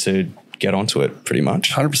people need to get onto it pretty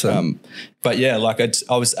much. 100%. But yeah, like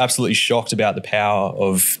I was absolutely shocked about the power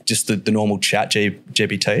of just the normal chat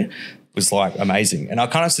GPT was like amazing. And I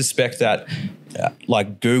kind of suspect that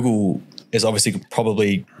like Google is obviously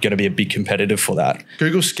probably going to be a big competitor for that.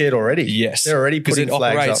 Google's scared already. Yes. They're already putting flags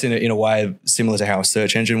up. Because it operates in a way similar to how a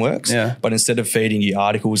search engine works. Yeah. But instead of feeding you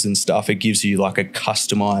articles and stuff, it gives you like a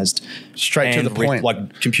customized straight to the point.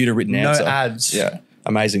 Like computer written answer. No ads. Yeah.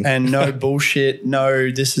 Amazing. And no bullshit. No,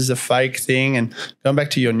 this is a fake thing. And going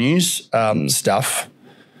back to your news stuff,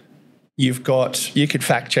 you could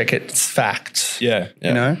fact check it. It's facts. Yeah.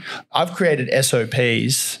 You know, I've created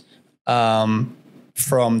SOPs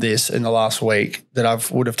from this in the last week that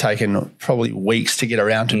would have taken probably weeks to get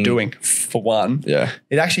around to doing, for one. Yeah.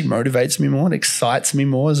 It actually motivates me more and excites me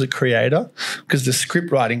more as a creator because the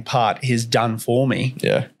script writing part is done for me.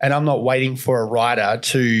 Yeah. And I'm not waiting for a writer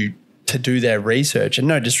to do their research, and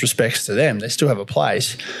no disrespects to them. They still have a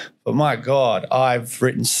place. But my God, I've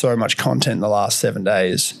written so much content in the last 7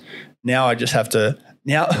 days. Now I just have to,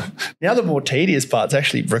 now the more tedious part's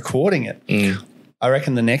actually recording it. I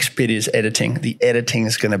reckon the next bit is editing. The editing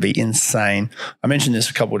is going to be insane. I mentioned this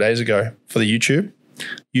a couple of days ago for the YouTube.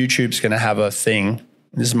 YouTube's going to have a thing.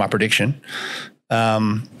 This is my prediction.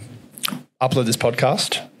 Upload this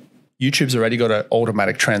podcast. YouTube's already got an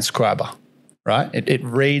automatic transcriber, right? It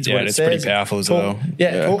reads what it it's says. pretty powerful as well.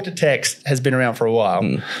 Yeah, talk to text has been around for a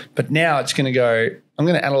while, but now it's going to go, I'm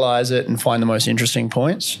going to analyze it and find the most interesting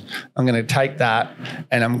points. I'm going to take that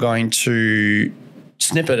and I'm going to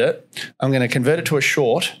snippet it. I'm going to convert it to a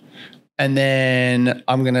short, and then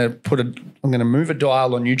I'm going to move a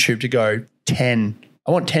dial on YouTube to go 10.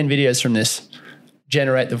 I want 10 videos from this.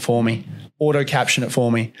 Generate them for me. Auto caption it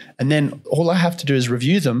for me. And then all I have to do is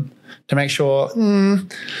review them to make sure,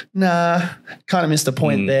 nah, kind of missed the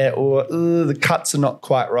point there, or the cuts are not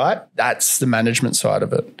quite right. That's the management side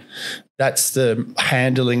of it. That's the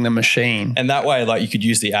handling the machine. And that way, like, you could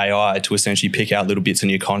use the AI to essentially pick out little bits in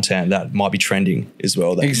your content that might be trending as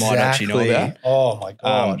well, that you might actually know about. Oh my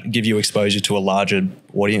God. Give you exposure to a larger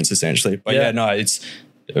audience essentially. But it's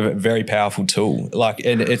a very powerful tool.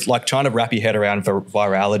 And it's like trying to wrap your head around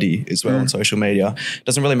virality as well on social media. It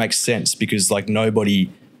doesn't really make sense because like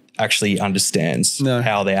nobody actually understands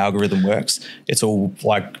how the algorithm works. It's all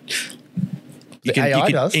like the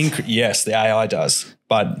AI does. Yes, the AI does.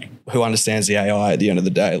 But who understands the AI at the end of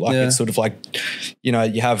the day? Like it's sort of like,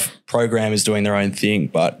 you have programmers doing their own thing,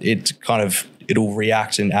 but it'll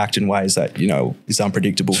react and act in ways that, is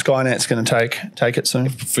unpredictable. Skynet's going to take it soon.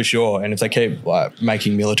 For sure. And if they keep like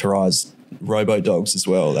making militarized robo dogs as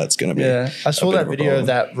well, that's going to be I saw that video of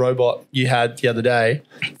that robot you had the other day.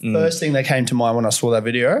 First thing that came to mind when I saw that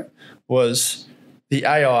video was the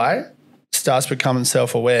AI starts becoming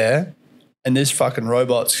self-aware and this fucking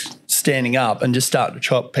robot's standing up and just starting to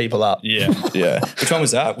chop people up. Yeah. Which one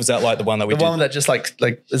was that? Was that like the one that we did? The one that just like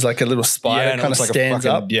is like a little spider kind of stands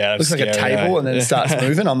up. Yeah. Looks like a table and then it starts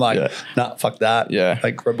moving. I'm like, nah, fuck that. Yeah.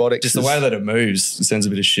 Like robotics. Just the way that it moves, it sends a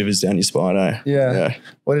bit of shivers down your spine, eh? Yeah.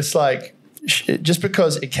 Well, it's like, just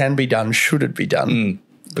because it can be done, should it be done?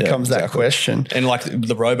 Becomes that question. And like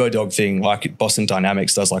the RoboDog thing, like Boston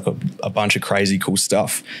Dynamics does like a bunch of crazy cool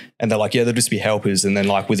stuff. And they're like, they'll just be helpers. And then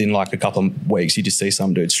like within like a couple of weeks, you just see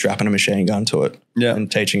some dude strapping a machine gun to it and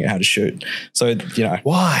teaching it how to shoot. So,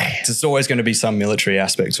 why? There's always going to be some military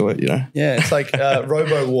aspect to it, Yeah, it's like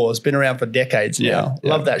Robo Wars, been around for decades now.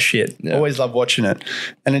 Love that shit. Always love watching it.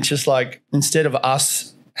 And it's just like, instead of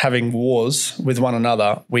us having wars with one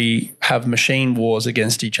another, we have machine wars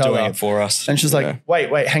against each other. Doing it for us. And it's just like,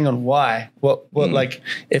 wait, hang on, why? What like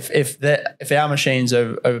if our machines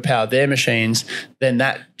overpower their machines, then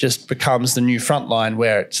that just becomes the new front line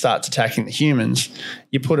where it starts attacking the humans.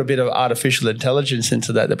 You put a bit of artificial intelligence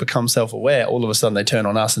into that becomes self-aware, all of a sudden they turn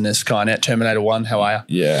on us and there's Skynet, Terminator 1, how are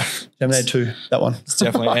you? Yeah. Terminator 2, that one. It's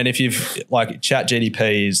definitely. And if you've like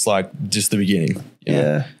ChatGPT is like just the beginning.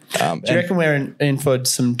 Yeah. Do you reckon we're in for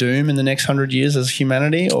some doom in the next 100 years as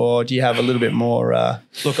humanity, or do you have a little bit more?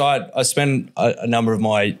 Look, I spend a number of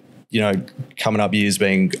my, coming up years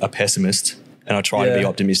being a pessimist, and I try to be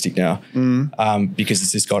optimistic now because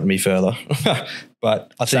it's just gotten me further.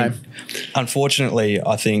 But I think, unfortunately,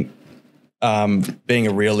 being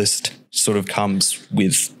a realist sort of comes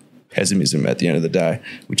with pessimism at the end of the day,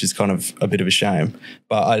 which is kind of a bit of a shame.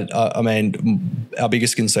 But I mean, our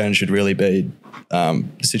biggest concern should really be the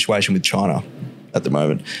situation with China at the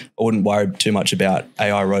moment. I wouldn't worry too much about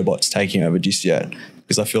AI robots taking over just yet,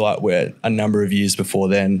 because I feel like we're a number of years before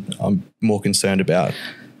then. I'm more concerned about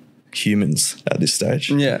humans at this stage.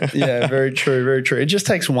 Yeah, very true, very true. It just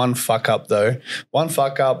takes one fuck up though. One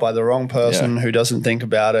fuck up by the wrong person who doesn't think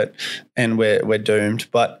about it, and we're doomed.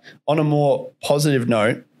 But on a more positive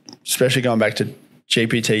note, especially going back to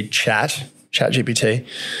ChatGPT,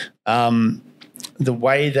 the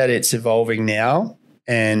way that it's evolving now,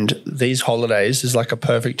 and these holidays is like a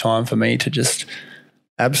perfect time for me to just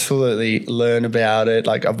absolutely learn about it.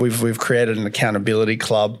 Like we've created an accountability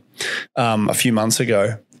club a few months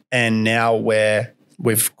ago, and now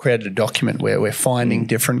we've created a document where we're finding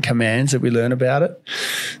different commands that we learn about it.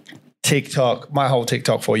 TikTok, my whole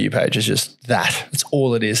TikTok For You page is just that. It's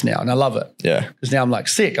all it is now. And I love it. Yeah. Because now I'm like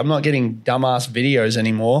sick. I'm not getting dumbass videos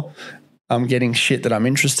anymore. I'm getting shit that I'm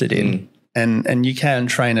interested in. And you can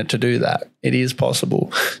train it to do that. It is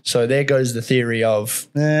possible. So there goes the theory of,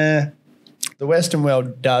 the Western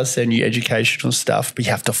world does send you educational stuff, but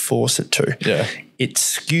you have to force it to. Yeah. It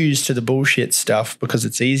skews to the bullshit stuff because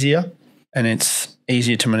it's easier. And it's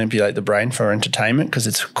easier to manipulate the brain for entertainment because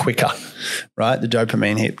it's quicker, right? The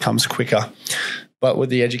dopamine hit comes quicker. But with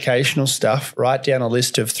the educational stuff, write down a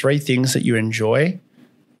list of 3 things that you enjoy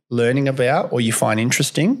learning about or you find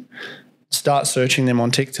interesting. Start searching them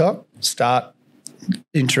on TikTok. Start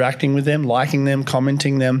interacting with them, liking them,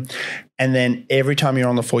 commenting them. And then every time you're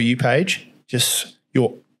on the For You page, just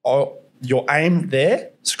your aim there,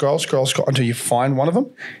 scroll until you find one of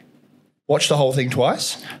them. Watch the whole thing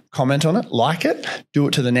twice, comment on it, like it, do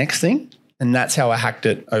it to the next thing. And that's how I hacked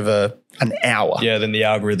it over an hour. Yeah, then the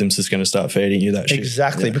algorithm's just going to start feeding you that shit.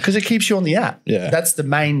 Exactly, because it keeps you on the app. Yeah. That's the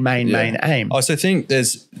main aim. I also think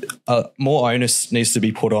there's more onus needs to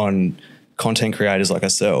be put on content creators like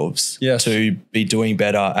ourselves to be doing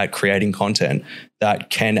better at creating content that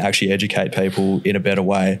can actually educate people in a better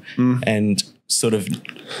way. And sort of,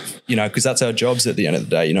 because that's our jobs at the end of the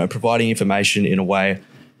day, providing information in a way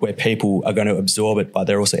where people are going to absorb it, but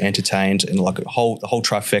they're also entertained, and like the whole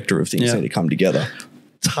trifecta of things need to come together.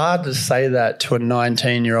 It's hard to say that to a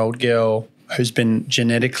 19-year-old girl who's been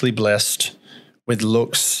genetically blessed with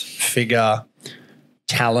looks, figure,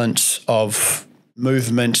 talent of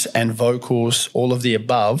movement and vocals, all of the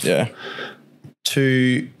above,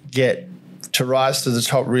 to rise to the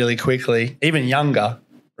top really quickly, even younger,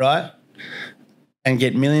 right? And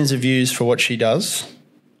get millions of views for what she does,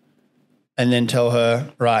 and then tell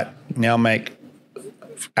her, right, now make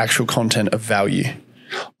actual content of value.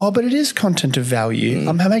 Oh, but it is content of value.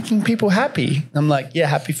 I'm making people happy. I'm like, yeah,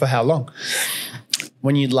 happy for how long?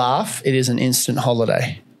 When you laugh, it is an instant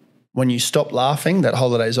holiday. When you stop laughing, that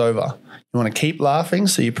holiday's over. You want to keep laughing,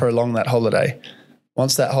 so you prolong that holiday.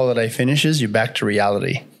 Once that holiday finishes, you're back to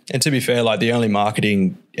reality. And to be fair, like the only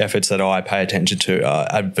marketing efforts that I pay attention to are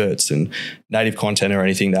adverts and native content or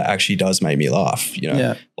anything that actually does make me laugh.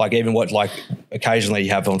 Like even what occasionally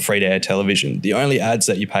you have on free to air television. The only ads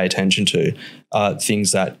that you pay attention to are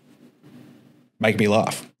things that make me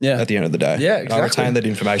laugh. At the end of the day. Yeah, exactly. I retain that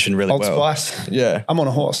information really well. Old Spice. Yeah. I'm on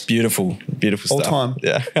a horse. Beautiful All stuff. time.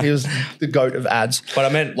 Yeah. He was the goat of ads. But I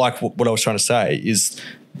meant like what I was trying to say is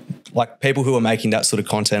like people who are making that sort of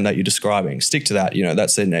content that you're describing, stick to that.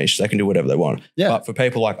 That's their niche. They can do whatever they want. Yeah. But for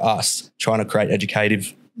people like us trying to create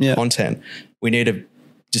educative content, we need to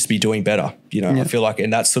just be doing better. I feel like,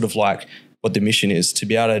 and that's sort of like what the mission is, to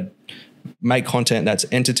be able to make content that's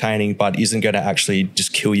entertaining but isn't going to actually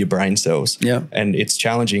just kill your brain cells. Yeah. And it's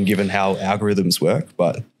challenging given how algorithms work,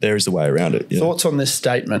 but there is a way around it. Thoughts on this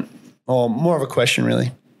statement, or more of a question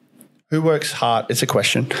really? Who works hard? It's a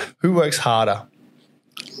question. Who works harder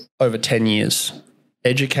over 10 years?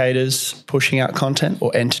 Educators pushing out content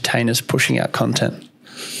or entertainers pushing out content?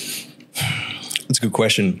 That's a good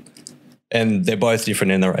question. And they're both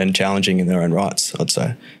different and challenging in their own rights, I'd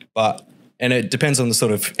say. And it depends on the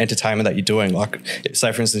sort of entertainment that you're doing. Like,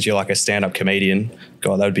 say for instance, you're like a stand-up comedian.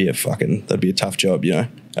 God, that'd be a tough job,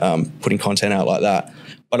 putting content out like that.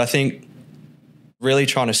 But I think really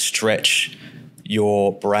trying to stretch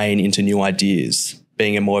your brain into new ideas,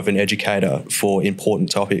 being more of an educator for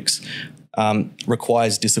important topics,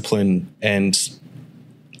 requires discipline and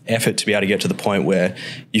effort to be able to get to the point where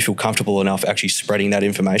you feel comfortable enough actually spreading that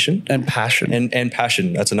information. And passion. And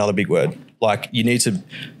passion, that's another big word. Like you need to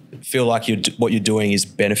feel like what you're doing is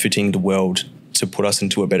benefiting the world to put us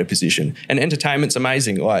into a better position. And entertainment's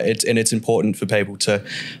amazing. It's important for people to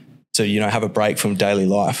have a break from daily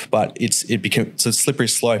life, but it's a slippery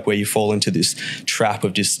slope where you fall into this trap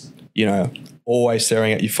of just, always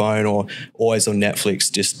staring at your phone or always on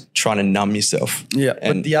Netflix, just trying to numb yourself. Yeah.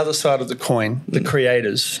 But the other side of the coin, the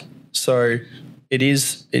creators. So it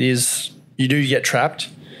is, you do get trapped,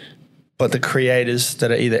 but the creators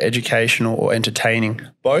that are either educational or entertaining,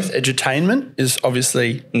 both edutainment is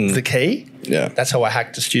obviously the key. Yeah. That's how I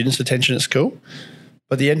hack the students' attention at school.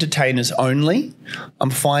 But the entertainers only,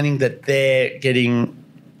 I'm finding that they're getting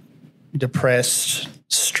depressed,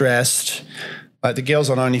 stressed. Like the girls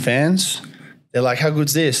on OnlyFans, they're like, how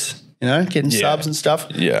good's this? Getting subs and stuff.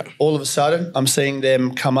 Yeah. All of a sudden, I'm seeing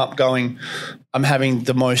them come up going, I'm having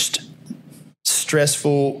the most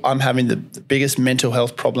stressful, I'm having the biggest mental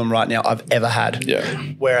health problem right now I've ever had. Yeah.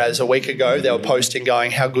 Whereas a week ago, they were posting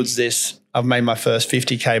going, how good's this? I've made my first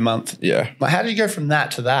 50K month. Yeah. Like, how did you go from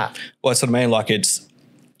that to that? Well, that's what I mean. Like it's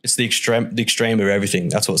the extreme of everything.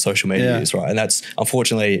 That's what social media is, right? And that's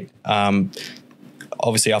unfortunately,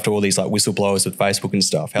 obviously after all these like whistleblowers with Facebook and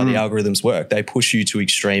stuff, how the algorithms work, they push you to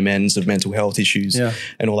extreme ends of mental health issues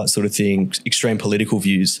and all that sort of thing, extreme political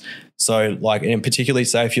views. So like, and particularly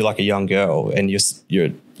say if you're like a young girl and you're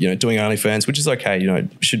doing OnlyFans, which is okay, you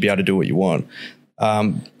should be able to do what you want.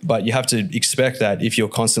 But you have to expect that if you're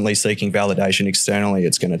constantly seeking validation externally,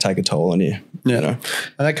 it's going to take a toll on you. And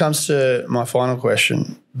that comes to my final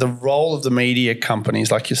question. The role of the media companies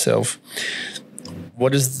like yourself,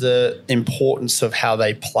 what is the importance of how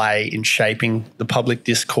they play in shaping the public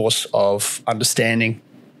discourse of understanding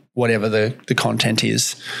whatever the content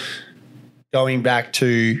is? Going back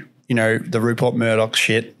to, you know, the Rupert Murdoch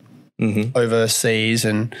shit overseas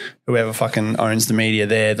and whoever fucking owns the media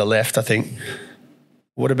there, the left, I think.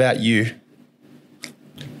 What about you?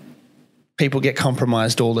 People get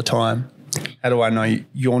compromised all the time. How do I know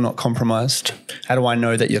you're not compromised? How do I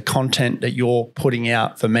know that your content that you're putting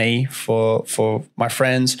out for me, for my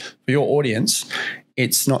friends, for your audience,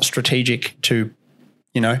 it's not strategic to,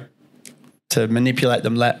 you know, to manipulate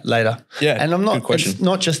them later? Yeah, and I'm not. good question. It's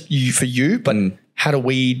not just for you, but how do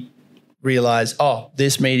we realize? Oh,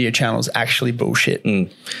 this media channel is actually bullshit.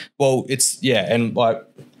 Well, and like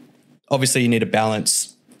obviously you need to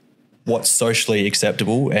balance what's socially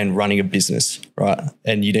acceptable and running a business, right?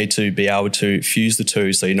 And you need to be able to fuse the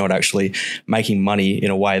two so you're not actually making money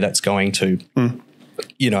in a way that's going to,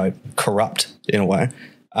 you know, corrupt in a way.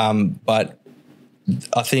 But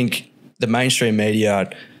I think the mainstream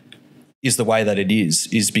media is the way that it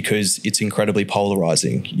is because it's incredibly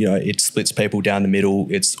polarizing. You know, it splits people down the middle.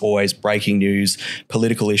 It's always breaking news,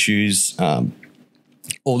 political issues,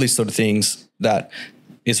 all these sort of things that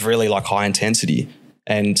is really like high intensity.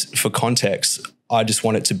 And for CONTX, I just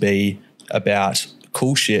want it to be about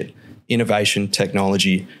cool shit, innovation,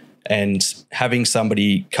 technology, and having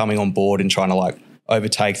somebody coming on board and trying to like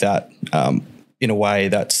overtake that in a way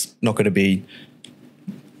that's not going to be,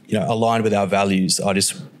 you know, aligned with our values. I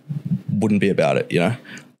just wouldn't be about it, you know.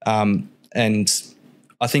 And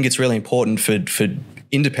I think it's really important for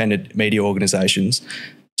independent media organizations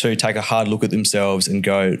to take a hard look at themselves and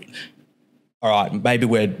go, all right, maybe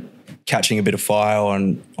we're catching a bit of fire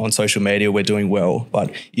on social media, we're doing well,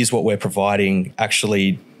 but is what we're providing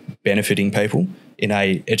actually benefiting people in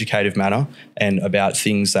a educative manner and about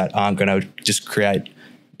things that aren't going to just create,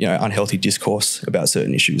 you know, unhealthy discourse about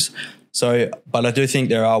certain issues? So, but I do think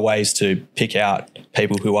there are ways to pick out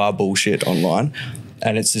people who are bullshit online,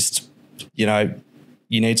 and it's just, you know,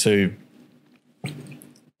 you need to,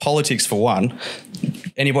 politics for one,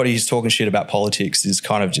 anybody who's talking shit about politics is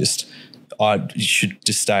kind of just, you should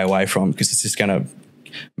just stay away from, because it's just going to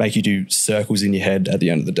make you do circles in your head at the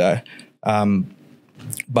end of the day.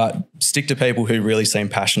 But stick to people who really seem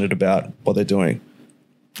passionate about what they're doing.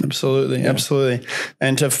 Absolutely, absolutely.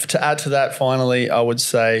 And to add to that, finally, I would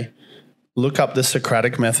say look up the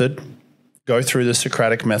Socratic method, go through the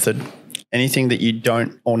Socratic method. Anything that you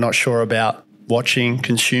don't or not sure about watching,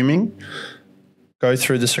 consuming, go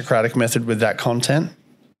through the Socratic method with that content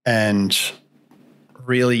and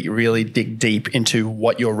really, really dig deep into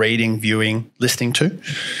what you're reading, viewing, listening to.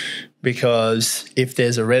 Because if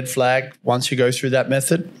there's a red flag, once you go through that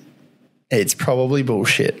method, it's probably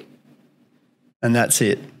bullshit. And that's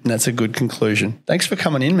it. And that's a good conclusion. Thanks for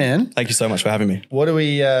coming in, man. Thank you so much for having me. What do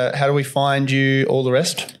we? How do we find you? All the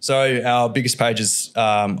rest? So our biggest page is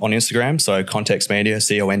on Instagram, so CONTX Media,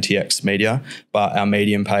 CONTX Media. But our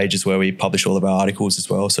Medium page is where we publish all of our articles as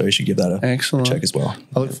well. So you should give that a check as well.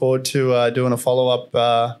 I look forward to doing a follow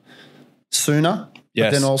up sooner. Yes.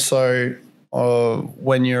 But then also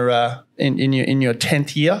when you're in your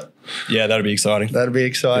 10th year. Yeah, that'd be exciting. That'd be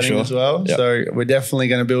exciting as well. Yep. So we're definitely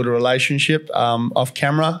going to build a relationship off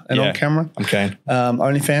camera and on camera. I'm keen.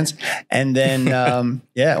 OnlyFans. And then,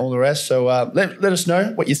 all the rest. So let us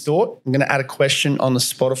know what you thought. I'm going to add a question on the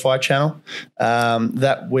Spotify channel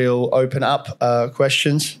that will open up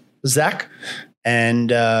questions for Zac.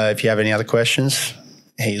 And if you have any other questions,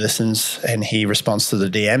 he listens and he responds to the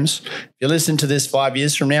DMs. If you listen to this 5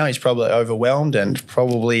 years from now, he's probably overwhelmed and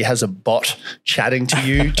probably has a bot chatting to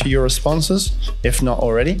you, to your responses, if not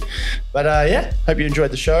already. But hope you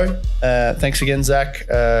enjoyed the show. Thanks again, Zac.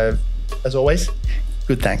 As always,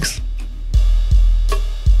 good thanks.